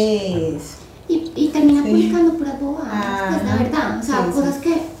cosas. Y termina publicando puras bobadas, pues la verdad, o sea, cosas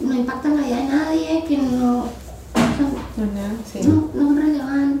que no impactan la vida de nadie, que no son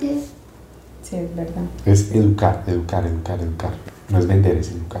relevantes. Sí, es verdad. Es educar. No es vender,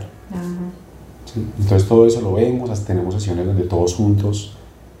 es educar. ¿Sí? Entonces todo eso lo vemos, tenemos sesiones donde todos juntos,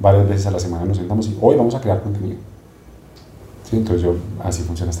 varias veces a la semana nos sentamos y hoy vamos a crear contenido. ¿Sí? Entonces yo, así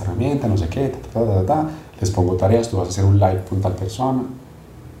funciona esta herramienta, no sé qué, les pongo tareas, tú vas a hacer un live con tal persona,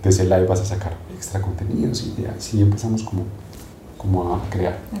 de ese live vas a sacar extra contenidos y así empezamos como a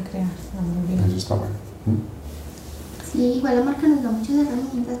crear. Muy bien. Eso está bueno. Sí, igual la marca nos da muchas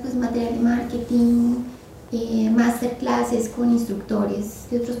herramientas, pues material de marketing, masterclasses con instructores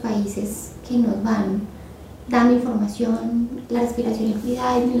de otros países que nos van dando información, la respiración y el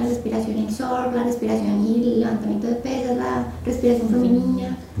freediving, la respiración y el surf, la respiración y el levantamiento de pesas, la respiración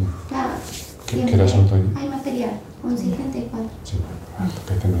femenina. ¿Qué era eso, Antonio? Hay material, 11:34. Sí,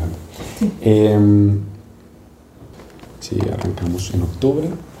 toca terminando. Sí, arrancamos en octubre,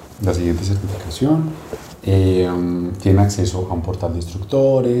 la siguiente certificación. Tiene acceso a un portal de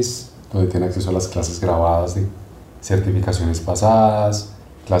instructores, donde tiene acceso a las clases grabadas de certificaciones pasadas,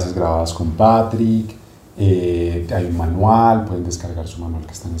 clases grabadas con Patrick, hay un manual, pueden descargar su manual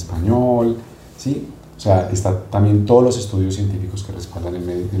que está en español, ¿sí? O sea, está también todos los estudios científicos que respaldan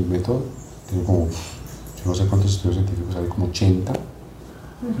el método. Tiene como, yo no sé cuántos estudios científicos hay, como 80,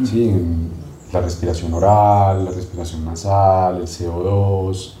 ¿sí? En la respiración oral, la respiración nasal, el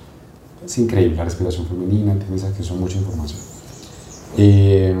CO2, es increíble, la respiración femenina, tienes acceso a mucha información.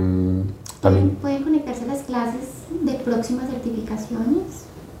 También pueden conectarse a las clases de próximas certificaciones,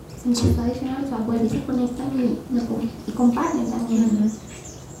 sin costo adicional, o sea, pueden y se conectan y comparten también.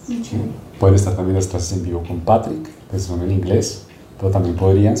 Pueden estar también las clases en vivo con Patrick, que son en inglés, pero también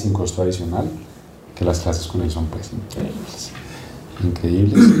podrían sin costo adicional, que las clases con él son pues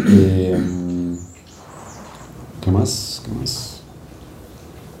increíbles. ¿Qué más?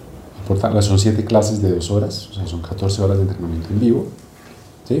 Son 7 clases de 2 horas, o sea, son 14 horas de entrenamiento en vivo,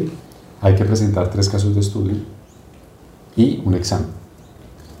 ¿sí? Hay que presentar 3 casos de estudio y un examen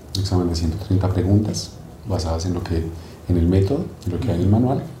de 130 preguntas basadas en el método, en lo que hay en el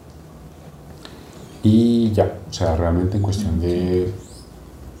manual, y ya, o sea, realmente en cuestión de,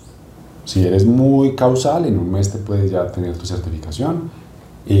 si eres muy causal, en un mes te puedes ya tener tu certificación,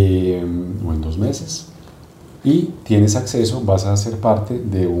 o en 2 meses, y tienes acceso, vas a ser parte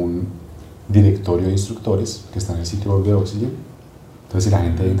de un directorio de instructores que está en el sitio web de Oxygen. Entonces, si la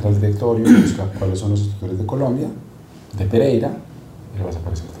gente entra al directorio y busca cuáles son los instructores de Colombia, de Pereira, le vas a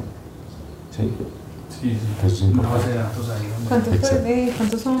aparecer todo. ¿Sí? Sí. Eso es importante. Una base de datos ahí.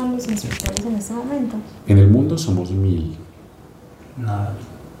 ¿Cuántos son los instructores en este momento? En el mundo somos 1000. Nada.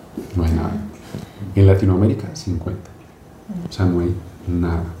 No hay nada. En Latinoamérica, 50. O sea, no hay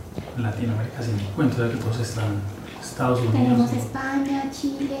nada. En Latinoamérica 50, o sea que todos están Estados Unidos. Tenemos España,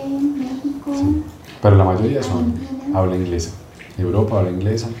 Chile, México. Sí. Pero la mayoría Argentina. habla inglesa. Europa habla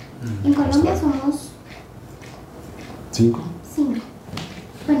inglesa. En Colombia somos 5. 5.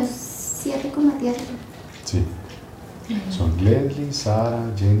 Bueno, 7 con Matías. Sí. Son Leslie,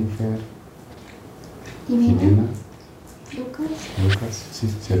 Sara, Jennifer, Jimena, Jimena, Lucas, sí,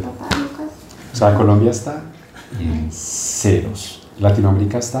 7. papá Lucas. O sea, Colombia está en ceros.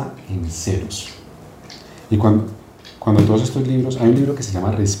 Latinoamérica está en ceros. Y cuando todos estos libros, hay un libro que se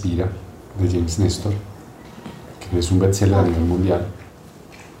llama Respira, de James Nestor, que es un bestseller a nivel mundial.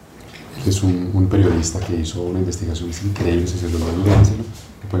 Es un periodista que hizo una investigación increíble, si se lo léanselo,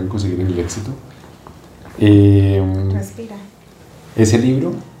 que pueden conseguir en el éxito. Respira. Ese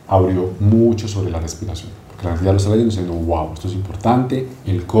libro abrió mucho sobre la respiración, porque la gente ya lo está leyendo diciendo, wow, esto es importante,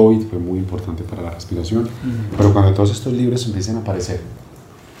 el COVID fue muy importante para la respiración, pero cuando todos estos libros empiecen a aparecer,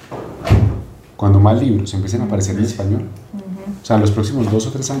 cuando más libros empiecen a aparecer en español, o sea, en los próximos 2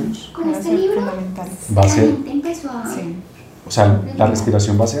 o 3 años, Con este libro va a ser, la gente empezó a... Sí. o sea, la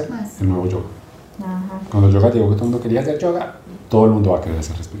respiración va a ser el nuevo yoga. Cuando el yoga llegó, que todo el mundo quería hacer yoga, todo el mundo va a querer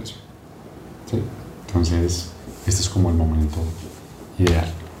hacer respiración. ¿Sí? Entonces, este es como el momento ideal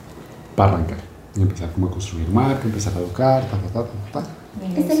para arrancar y empezar como a construir marca, empezar a educar,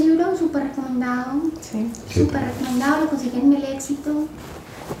 Este libro súper recomendado, Sí. súper recomendado, lo consiguen en el éxito.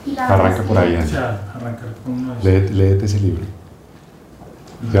 Y la Arranca por ahí, O Dani. sea, arrancar con uno de esos. Léete ese libro.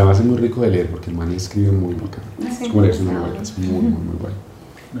 Y además es muy rico de leer porque el man escribe muy bacán. Es como leerse una novela, es muy bueno.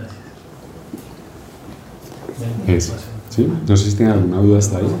 Gracias. Ese, ¿sí? No sé si tienen alguna duda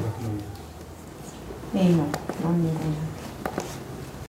hasta ahí. No.